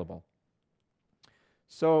is available.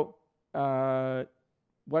 So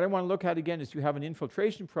what I want to look at again is you have an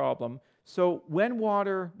infiltration problem. So when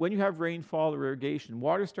you have rainfall or irrigation,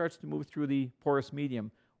 water starts to move through the porous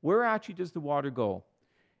medium. Where actually does the water go?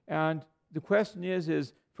 And the question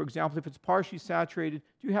is, for example, if it's partially saturated,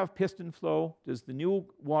 do you have piston flow? Does the new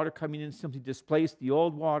water coming in simply displace the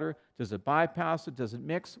old water? Does it bypass it? Does it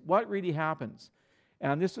mix? What really happens?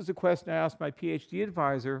 And this is a question I asked my PhD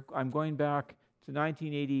advisor. I'm going back to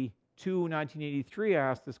 1982, 1983, I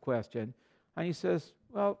asked this question. And he says,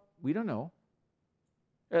 well, we don't know.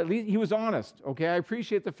 At least he was honest, okay? I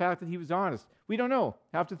appreciate the fact that he was honest. We don't know.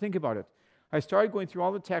 Have to think about it. I started going through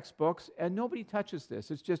all the textbooks, and nobody touches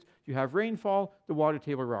this. It's just you have rainfall, the water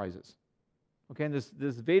table rises. Okay, and this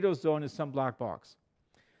vadose zone is some black box.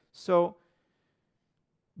 So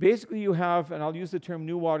basically you have, and I'll use the term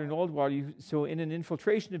new water and old water. So in an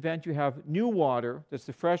infiltration event, you have new water, that's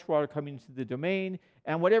the fresh water coming into the domain,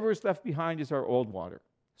 and whatever is left behind is our old water.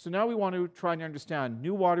 So now we want to try and understand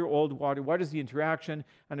new water, old water, what is the interaction?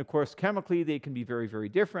 And of course, chemically, they can be very, very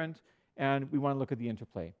different, and we want to look at the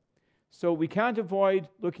interplay. So we can't avoid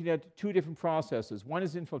looking at two different processes. One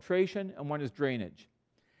is infiltration, and one is drainage.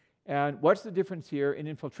 And what's the difference here? In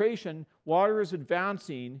infiltration, water is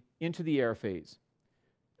advancing into the air phase,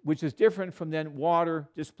 which is different from then air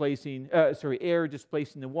displacing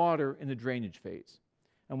the water in the drainage phase.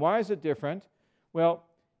 And why is it different? Well,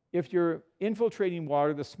 if you're infiltrating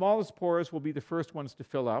water, the smallest pores will be the first ones to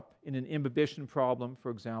fill up in an imbibition problem,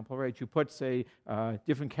 for example, right? You put, say,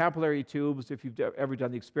 different capillary tubes, if you've ever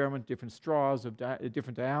done the experiment, different straws of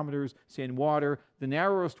different diameters, say in water, the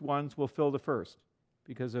narrowest ones will fill the first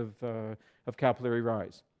because of capillary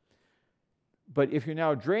rise. But if you're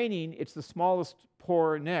now draining, it's the smallest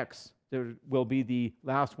pore next that will be the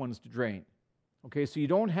last ones to drain. Okay, so you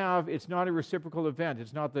don't have, it's not a reciprocal event.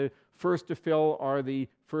 It's not the first to fill or the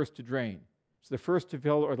first to drain. It's the first to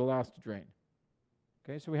fill or the last to drain.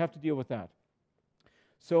 Okay, so we have to deal with that.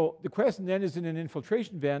 So the question then is, in an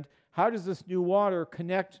infiltration event, how does this new water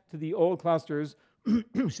connect to the old clusters?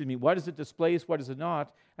 Excuse me, what does it displace, what does it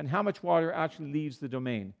not, and how much water actually leaves the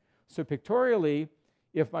domain? So pictorially,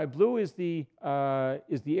 if my blue is the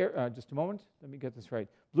air, just a moment, let me get this right.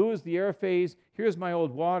 Blue is the air phase, here's my old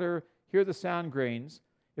water, here are the sand grains.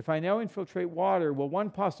 If I now infiltrate water, well, one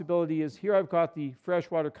possibility is here I've got the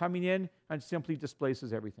fresh water coming in and simply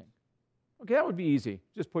displaces everything. Okay, that would be easy,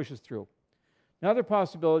 just pushes through. Another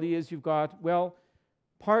possibility is you've got, well,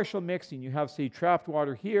 partial mixing. You have, say, trapped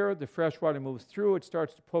water here, the fresh water moves through, it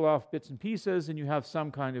starts to pull off bits and pieces, and you have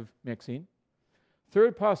some kind of mixing.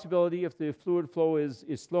 Third possibility, if the fluid flow is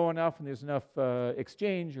slow enough and there's enough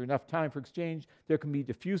exchange or enough time for exchange, there can be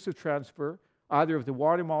diffusive transfer, either of the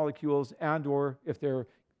water molecules and or if they're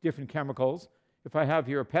different chemicals. If I have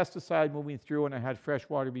here a pesticide moving through and I had fresh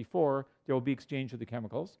water before, there will be exchange of the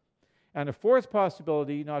chemicals. And a fourth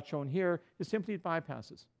possibility, not shown here, is simply it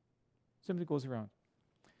bypasses. Simply goes around.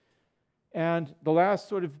 And the last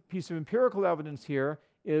sort of piece of empirical evidence here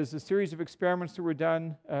is a series of experiments that were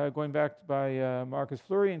done going back by Marcus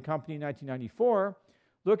Fleury and company in 1994,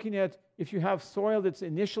 looking at if you have soil that's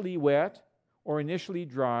initially wet or initially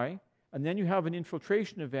dry, and then you have an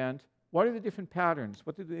infiltration event, what are the different patterns?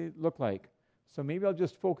 What do they look like? So maybe I'll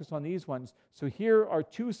just focus on these ones. So here are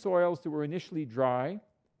two soils that were initially dry,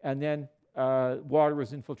 and then water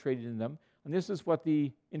was infiltrated in them. And this is what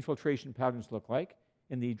the infiltration patterns look like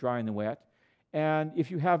in the dry and the wet. And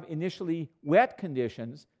if you have initially wet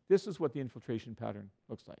conditions, this is what the infiltration pattern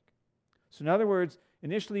looks like. So in other words,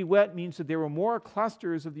 initially wet means that there were more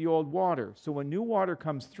clusters of the old water. So when new water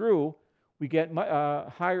comes through, we get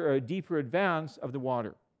higher or deeper advance of the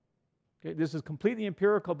water. Okay? This is completely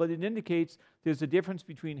empirical, but it indicates there's a difference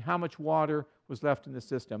between how much water was left in the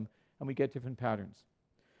system, and we get different patterns.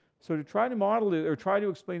 So to try to model it, or try to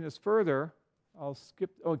explain this further, I'll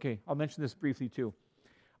mention this briefly too.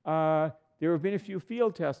 There have been a few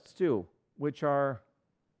field tests too, which are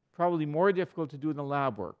probably more difficult to do than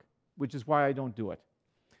lab work, which is why I don't do it.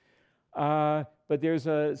 But there's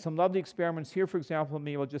some lovely experiments here. For example,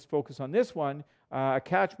 maybe I'll just focus on this one. A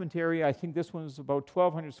catchment area, I think this one is about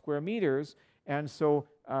 1,200 square meters. And so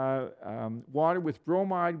water with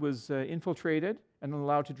bromide was infiltrated and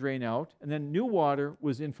allowed to drain out. And then new water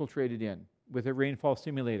was infiltrated in with a rainfall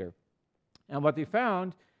simulator. And what they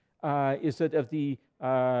found is that of the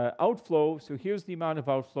outflow, so here's the amount of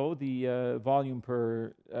outflow, the volume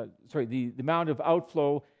per, the amount of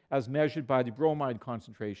outflow as measured by the bromide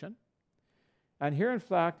concentration. And here, in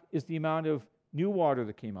fact, is the amount of new water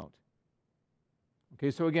that came out. Okay,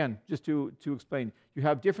 so again, just to explain, you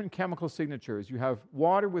have different chemical signatures. You have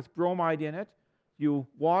water with bromide in it. You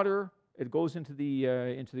water, it goes into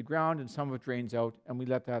the ground, and some of it drains out, and we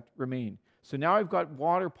let that remain. So now I've got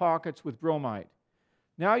water pockets with bromide.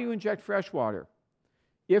 Now you inject fresh water.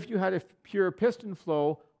 If you had a pure piston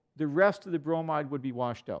flow, the rest of the bromide would be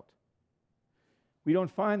washed out. We don't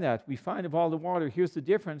find that. We find of all the water, here's the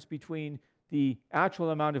difference between the actual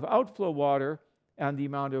amount of outflow water and the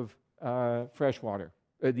amount of fresh water,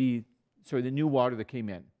 the new water that came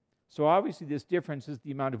in. So obviously this difference is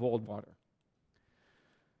the amount of old water.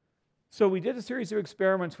 So we did a series of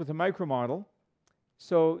experiments with a micromodel.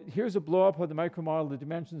 So here's a blow-up of the micromodel. The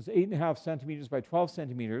dimension is 8.5 centimeters by 12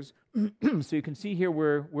 centimeters. So you can see here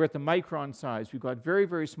we're at the micron size. We've got very,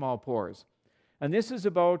 very small pores. And this is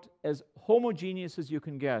about as homogeneous as you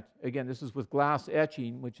can get. Again, this is with glass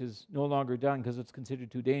etching, which is no longer done because it's considered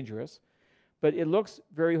too dangerous. But it looks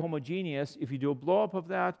very homogeneous. If you do a blow-up of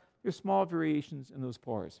that, there's small variations in those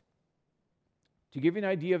pores. To give you an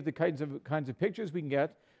idea of the kinds of pictures we can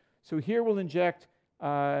get, so here we'll inject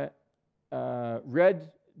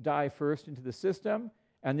red dye first into the system,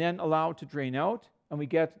 and then allow it to drain out, and we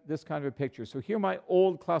get this kind of a picture. So here are my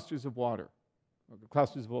old clusters of water, or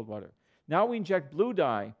clusters of old water. Now we inject blue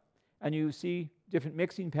dye, and you see different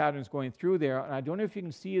mixing patterns going through there. And I don't know if you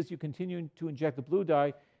can see as you continue to inject the blue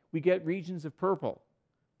dye, we get regions of purple.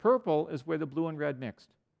 Purple is where the blue and red mixed.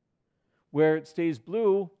 Where it stays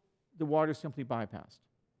blue, the water is simply bypassed.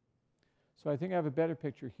 So I think I have a better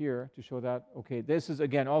picture here to show that. Okay, this is,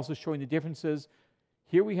 again, also showing the differences.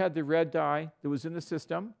 Here we had the red dye that was in the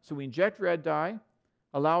system. So we inject red dye,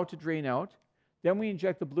 allow it to drain out. Then we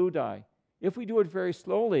inject the blue dye. If we do it very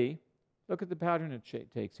slowly, look at the pattern it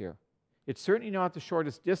takes here. It's certainly not the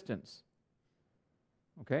shortest distance,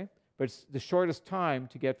 okay? But it's the shortest time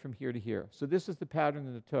to get from here to here. So this is the pattern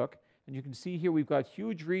that it took. And you can see here we've got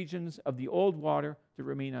huge regions of the old water that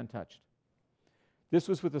remain untouched. This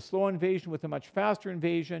was with a slow invasion. With a much faster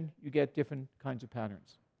invasion, you get different kinds of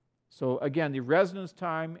patterns. So again, the residence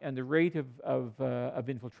time and the rate of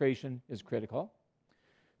infiltration is critical.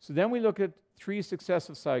 So then we look at 3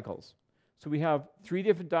 successive cycles. So we have 3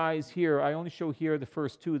 different dyes here. I only show here the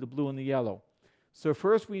first 2, the blue and the yellow. So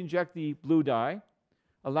first we inject the blue dye,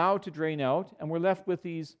 allow it to drain out, and we're left with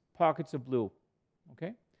these pockets of blue.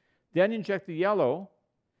 Okay? Then inject the yellow,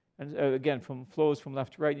 and again, flows from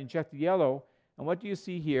left to right, inject the yellow, and what do you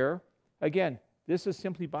see here? Again, this is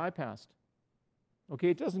simply bypassed. Okay,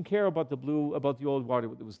 it doesn't care about the blue, about the old water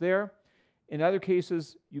that was there. In other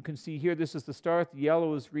cases, you can see here, this is the start. The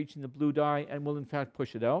yellow is reaching the blue dye and will in fact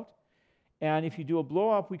push it out. And if you do a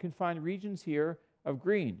blow-up, we can find regions here of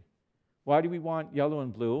green. Why do we want yellow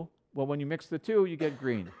and blue? Well, when you mix the two, you get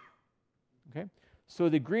green. Okay? So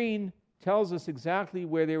the green tells us exactly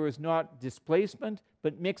where there was not displacement,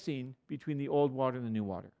 but mixing between the old water and the new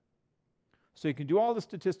water. So you can do all the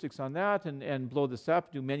statistics on that and blow this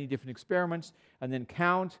up, do many different experiments, and then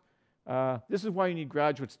count. This is why you need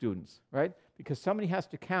graduate students, right? Because somebody has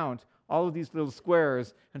to count all of these little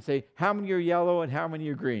squares and say, how many are yellow and how many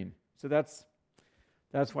are green? So that's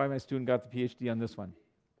why my student got the PhD on this one.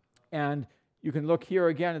 And you can look here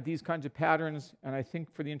again at these kinds of patterns, and I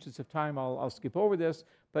think for the interest of time, I'll skip over this,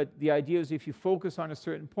 but the idea is if you focus on a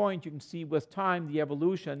certain point, you can see with time the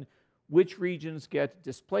evolution, which regions get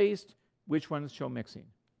displaced, which ones show mixing.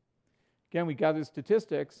 Again, we gather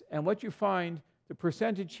statistics, and what you find, the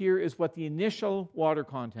percentage here is what the initial water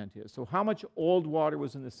content is. So how much old water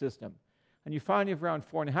was in the system. And you find if around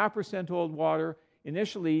 4.5% old water,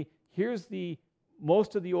 initially, here's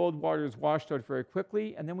most of the old water is washed out very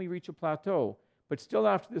quickly, and then we reach a plateau. but still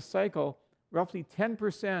after this cycle, roughly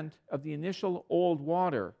 10% of the initial old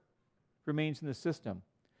water remains in the system.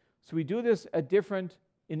 So we do this at different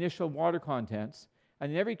initial water contents,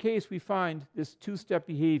 and in every case we find this two-step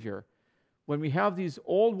behavior. When we have these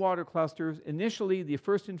old water clusters, initially the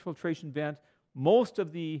first infiltration vent, most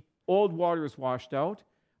of the old water is washed out,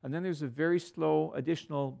 and then there's a very slow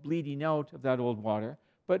additional bleeding out of that old water.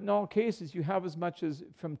 But in all cases, you have as much as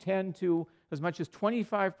from 10 to as much as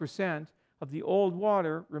 25% of the old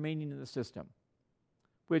water remaining in the system,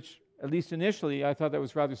 which, at least initially, I thought that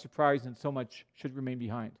was rather surprising that so much should remain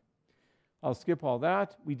behind. I'll skip all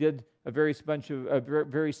that. We did a various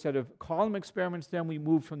set of column experiments. Then we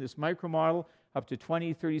moved from this micro model up to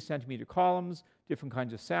 20, 30 centimeter columns, different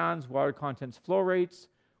kinds of sands, water contents, flow rates.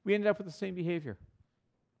 We ended up with the same behavior.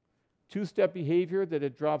 Two-step behavior that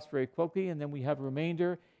it drops very quickly, and then we have a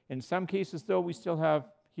remainder. In some cases, though, we still have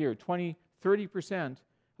here 20, 30%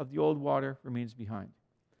 of the old water remains behind.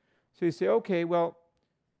 So you say, okay, well,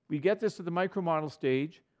 we get this to the micromodel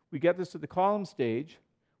stage, we get this to the column stage.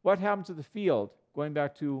 What happens to the field? Going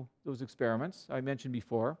back to those experiments I mentioned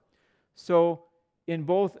before. So in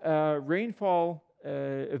both a rainfall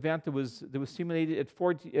event that was simulated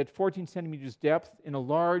at 14 centimeters depth in a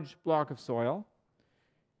large block of soil,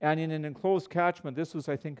 and in an enclosed catchment, this was,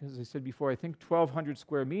 I think, as I said before, I think 1,200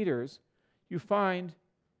 square meters, you find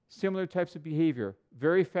similar types of behavior.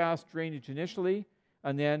 Very fast drainage initially,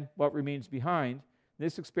 and then what remains behind. In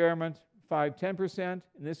this experiment, 5-10%.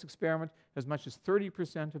 In this experiment, as much as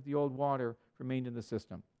 30% of the old water remained in the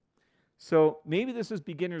system. So maybe this is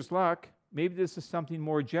beginner's luck. Maybe this is something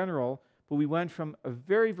more general, but we went from a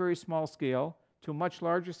very, very small scale to a much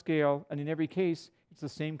larger scale, and in every case, it's the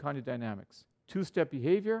same kind of dynamics. Two-step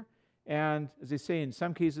behavior, and as I say, in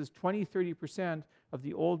some cases, 20-30% of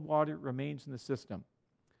the old water remains in the system.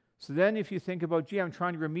 So then if you think about, gee, I'm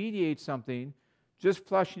trying to remediate something, just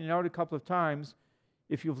flushing it out a couple of times,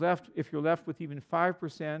 if you're left with even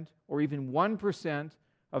 5% or even 1%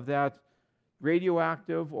 of that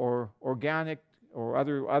radioactive or organic or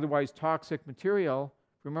otherwise toxic material,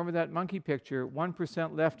 remember that monkey picture,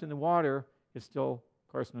 1% left in the water is still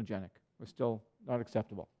carcinogenic, or still not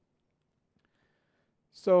acceptable.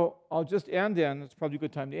 So I'll just end then. It's probably a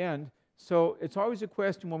good time to end. So it's always a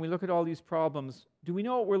question when we look at all these problems, do we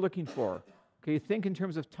know what we're looking for? Okay, think in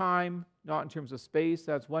terms of time, not in terms of space.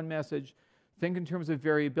 That's one message. Think in terms of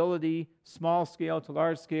variability, small scale to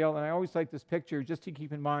large scale. And I always like this picture just to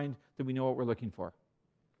keep in mind that we know what we're looking for.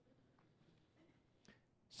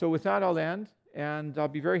 So with that, I'll end, and I'll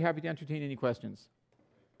be very happy to entertain any questions.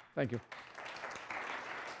 Thank you.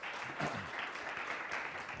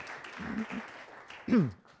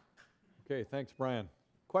 Okay, thanks, Brian.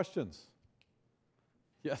 Questions?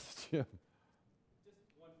 Yes, Jim. Just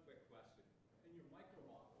one quick question. In your micro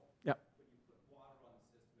model, Yeah. when you put water on the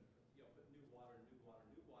system and put new water, is there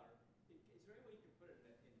any way you can put it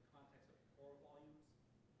in context of pore volumes?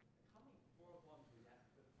 How many pore volumes do we have to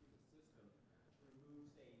put through the system to remove,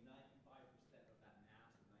 say, 95% of that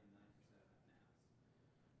mass or 99% of that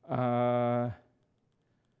mass?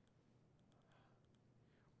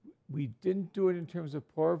 We didn't do it in terms of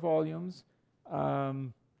pore volumes.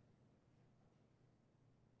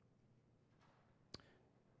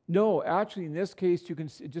 No, actually, in this case, you can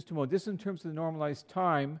just a moment. This is in terms of the normalized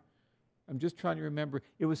time. I'm just trying to remember.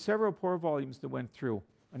 It was several pore volumes that went through,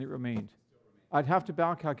 and it remained. I'd have to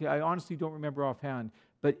back calculate. I honestly don't remember offhand,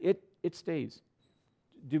 but it stays.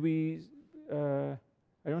 Did we? I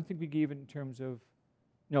don't think we gave it in terms of.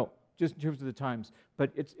 No, just in terms of the times.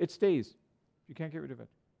 But it stays. You can't get rid of it.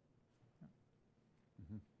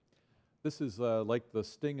 This is like the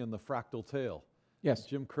sting in the fractal tail. Yes.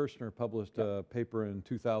 Jim Kirshner published a paper in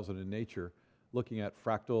 2000 in Nature looking at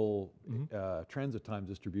fractal transit time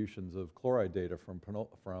distributions of chloride data from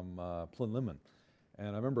Plinlimmon. And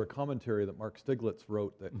I remember a commentary that Mark Stiglitz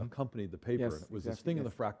wrote that accompanied the paper. Yes, and it was exactly, the sting in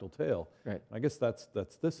the fractal tail. Right. I guess that's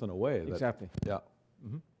this in a way. Exactly. Yeah.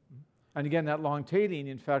 And again, that long tailing,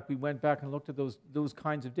 in fact, we went back and looked at those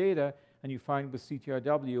kinds of data, and you find with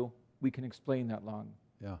CTRW, we can explain that long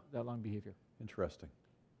behavior. Interesting.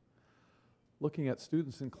 Looking at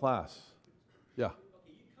students in class. Yeah. Okay,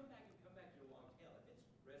 you come back to your long tail. If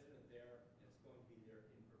it's resident there and it's going to be there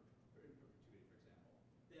in perpetuity, for example,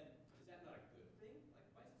 then is that not a good thing?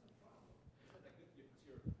 Like, why is this a problem? Is that good? You're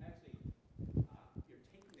taking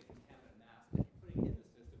the contaminant mass and you're putting it in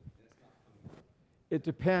the system and it's not coming out. It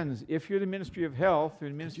depends. If you're the Ministry of Health or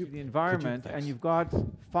the Ministry of the Environment and you've got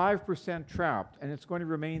 5% trapped and it's going to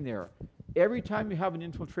remain there, every time you have an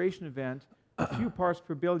infiltration event, a few parts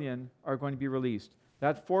per billion are going to be released.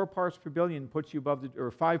 That 4 parts per billion puts you above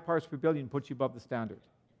or 5 parts per billion puts you above the standard.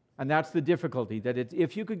 And that's the difficulty, that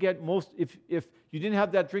if you could get if you didn't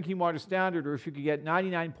have that drinking water standard, or if you could get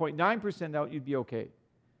 99.9% out, you'd be okay.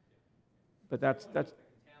 But that's contaminant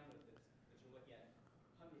that you're looking at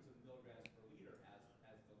hundreds of milligrams per liter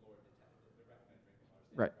as the lower the recommended drinking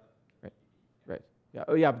water standard. right. Yeah.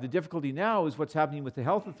 Oh, yeah. But the difficulty now is what's happening with the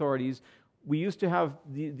health authorities. We used to have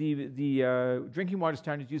the drinking water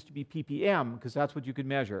standards used to be ppm, because that's what you could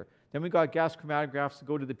measure. Then we got gas chromatographs to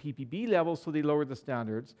go to the ppb level, so they lowered the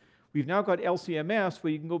standards. We've now got LCMS,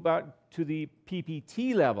 where you can go back to the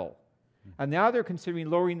ppt level. And now they're considering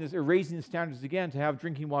lowering this, or raising the standards again to have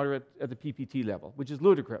drinking water at the ppt level, which is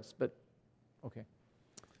ludicrous, but okay.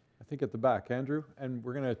 I think at the back, Andrew, and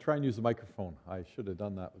we're going to try and use the microphone. I should have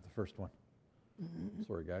done that with the first one.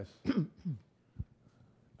 Sorry, guys.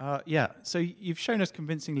 Yeah, so you've shown us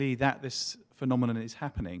convincingly that this phenomenon is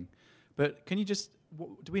happening, but can you just,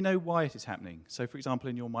 do we know why it is happening? So, for example,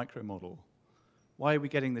 in your micro model, why are we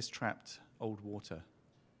getting this trapped old water?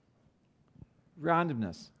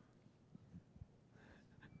 Randomness.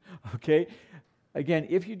 Okay? Again,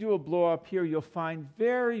 if you do a blow up here, you'll find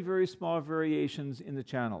very, very small variations in the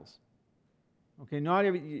channels. Okay,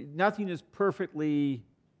 nothing is perfect.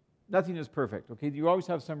 Okay, you always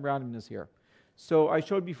have some randomness here. So I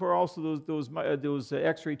showed before also those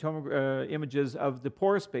X-ray images of the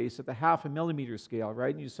pore space at the 0.5 millimeter scale,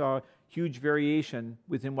 right? And you saw huge variation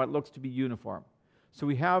within what looks to be uniform. So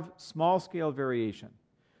we have small scale variation.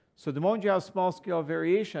 So the moment you have small scale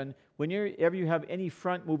variation, whenever you have any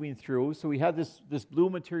front moving through, so we have this blue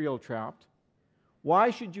material trapped, why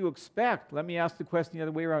should you expect, let me ask the question the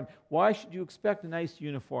other way around, why should you expect a nice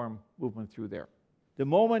uniform movement through there? The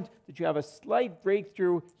moment that you have a slight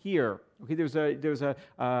breakthrough here, okay, there's a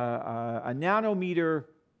nanometer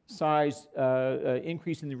size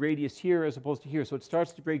increase in the radius here as opposed to here, so it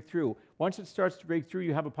starts to break through. Once it starts to break through,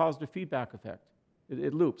 you have a positive feedback effect.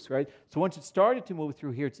 It loops, right? So once it started to move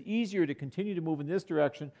through here, it's easier to continue to move in this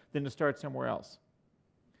direction than to start somewhere else.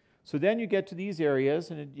 So then you get to these areas,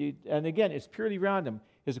 and again, it's purely random.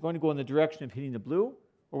 Is it going to go in the direction of hitting the blue,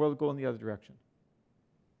 or will it go in the other direction?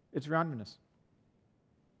 It's randomness.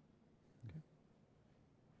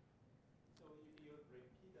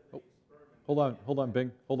 Hold on,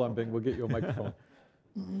 Bing. Hold on, Bing. We'll get you a microphone.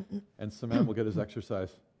 And Saman will get his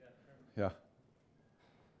exercise. Yeah.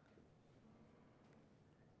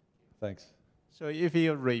 Thanks. So if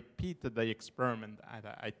you repeat the experiment at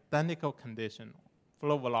an identical condition,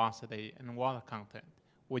 flow velocity and water content,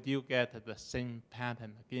 would you get the same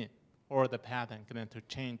pattern again? Or the pattern going to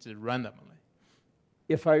change randomly?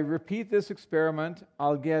 If I repeat this experiment,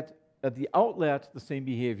 I'll get at the outlet the same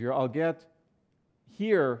behavior. I'll get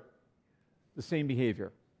here the same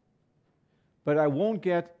behavior. But I won't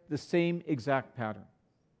get the same exact pattern.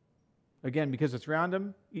 Again, because it's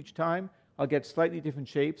random each time, I'll get slightly different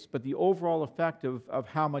shapes, but the overall effect of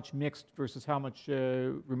how much mixed versus how much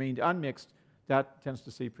remained unmixed, that tends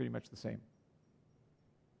to stay pretty much the same.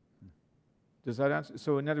 Does that answer?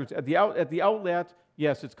 So in other words, at the outlet,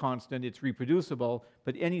 yes, it's constant, it's reproducible,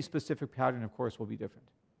 but any specific pattern, of course, will be different.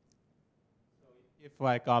 So if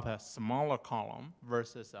I got a smaller column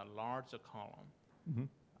versus a larger column,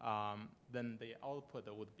 then the output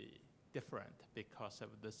would be different because of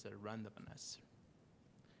this randomness.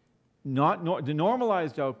 The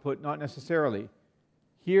normalized output, not necessarily.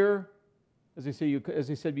 Here, as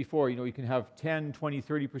I said before, you can have 10, 20,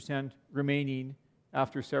 30% remaining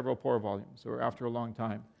after several pore volumes or after a long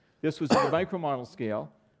time. This was at the micromodel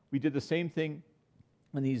scale. We did the same thing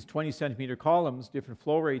on these 20 centimeter columns, different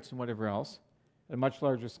flow rates and whatever else. At a much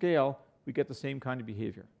larger scale, we get the same kind of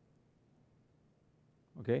behavior.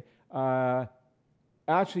 Okay?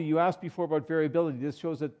 Actually, you asked before about variability. This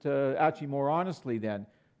shows it actually more honestly then.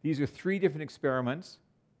 These are 3 different experiments,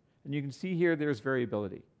 and you can see here there's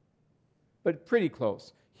variability, but pretty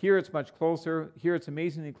close. Here it's much closer. Here it's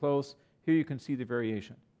amazingly close. Here you can see the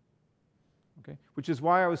variation. Okay? Which is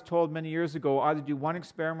why I was told many years ago, either do 1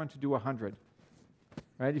 experiment or do 100.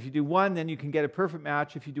 Right? If you do 1, then you can get a perfect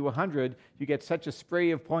match. If you do 100, you get such a spray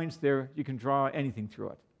of points there, you can draw anything through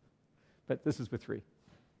it. But this is with 3.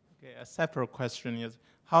 Okay, a separate question is,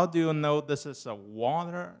 how do you know this is a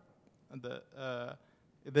water?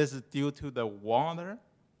 This is due to the water,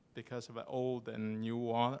 because of the old and new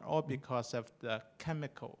water, or because of the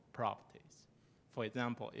chemical properties. For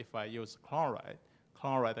example, if I use chloride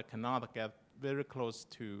cannot get very close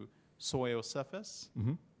to soil surface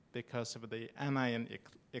because of the anion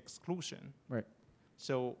exclusion. Right.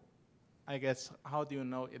 So I guess, how do you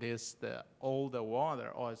know it is the older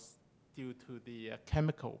water or it's due to the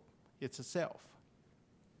chemical itself?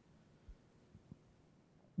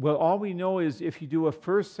 Well, all we know is if you do a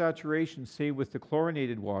first saturation, say with the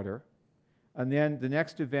chlorinated water, and then the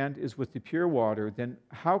next event is with the pure water, then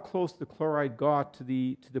how close the chloride got to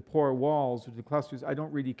the pore walls or the clusters, I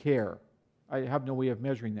don't really care. I have no way of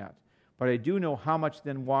measuring that. But I do know how much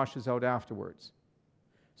then washes out afterwards.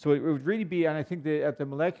 So it would really be, and I think that at the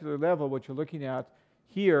molecular level, what you're looking at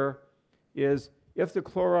here is if the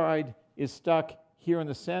chloride is stuck here in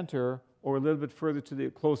the center, or a little bit further to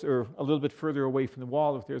the closer, or a little bit further away from the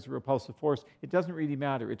wall, if there's a repulsive force, it doesn't really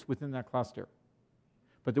matter. It's within that cluster.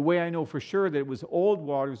 But the way I know for sure that it was old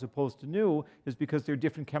water as opposed to new is because there are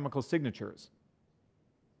different chemical signatures.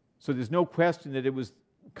 So there's no question that it was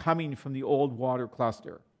coming from the old water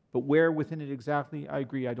cluster. But where within it exactly, I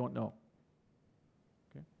agree, I don't know.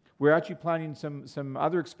 Okay. We're actually planning some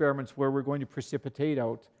other experiments where we're going to precipitate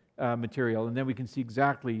out material, and then we can see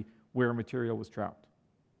exactly where material was trapped.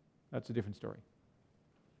 That's a different story.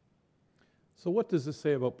 So what does this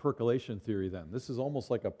say about percolation theory then? This is almost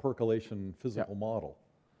like a percolation physical model.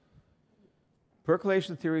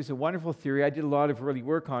 Percolation theory is a wonderful theory. I did a lot of early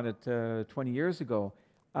work on it 20 years ago.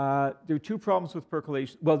 There are two problems with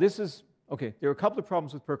percolation. Well, there are a couple of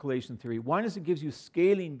problems with percolation theory. One is it gives you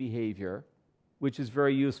scaling behavior, which is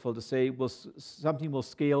very useful to say, well, something will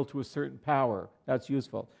scale to a certain power. That's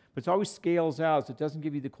useful. But it always scales out, so it doesn't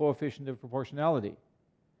give you the coefficient of proportionality.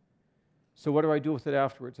 So what do I do with it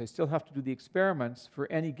afterwards? I still have to do the experiments for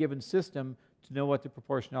any given system to know what the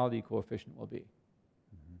proportionality coefficient will be.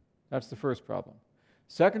 Mm-hmm. That's the first problem.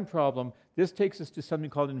 Second problem, this takes us to something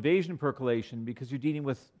called invasion percolation because you're dealing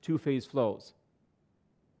with two-phase flows.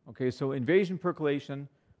 Okay, so invasion percolation,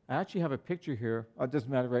 I actually have a picture here. It doesn't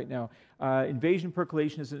matter right now. Invasion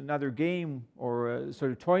percolation is another game or a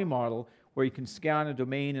sort of toy model where you can scan a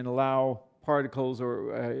domain and allow particles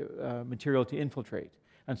or material to infiltrate.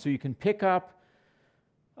 And so you can pick up,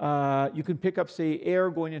 say, air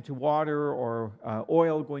going into water or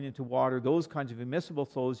oil going into water, those kinds of immiscible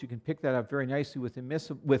flows. You can pick that up very nicely with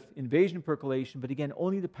invasion percolation, but again,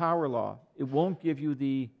 only the power law. It won't give you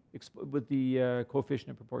the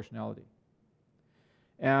coefficient of proportionality.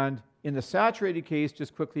 And in the saturated case,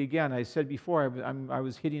 just quickly again, I said before, I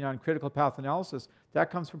was hitting on critical path analysis.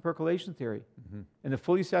 That comes from percolation theory. Mm-hmm. In the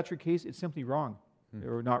fully saturated case, it's simply wrong. Mm-hmm.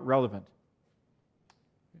 Or not relevant.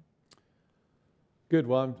 Good.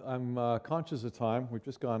 Well, I'm conscious of time. We've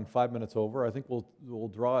just gone 5 minutes over. I think we'll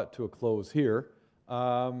draw it to a close here.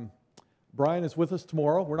 Brian is with us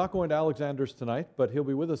tomorrow. We're not going to Alexander's tonight, but he'll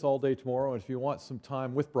be with us all day tomorrow. And if you want some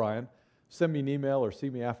time with Brian, send me an email or see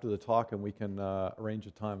me after the talk, and we can arrange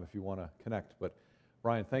a time if you want to connect. But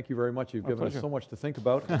Brian, thank you very much. You've given us so much to think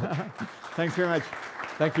about. Thanks very much.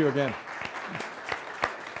 Thank you again.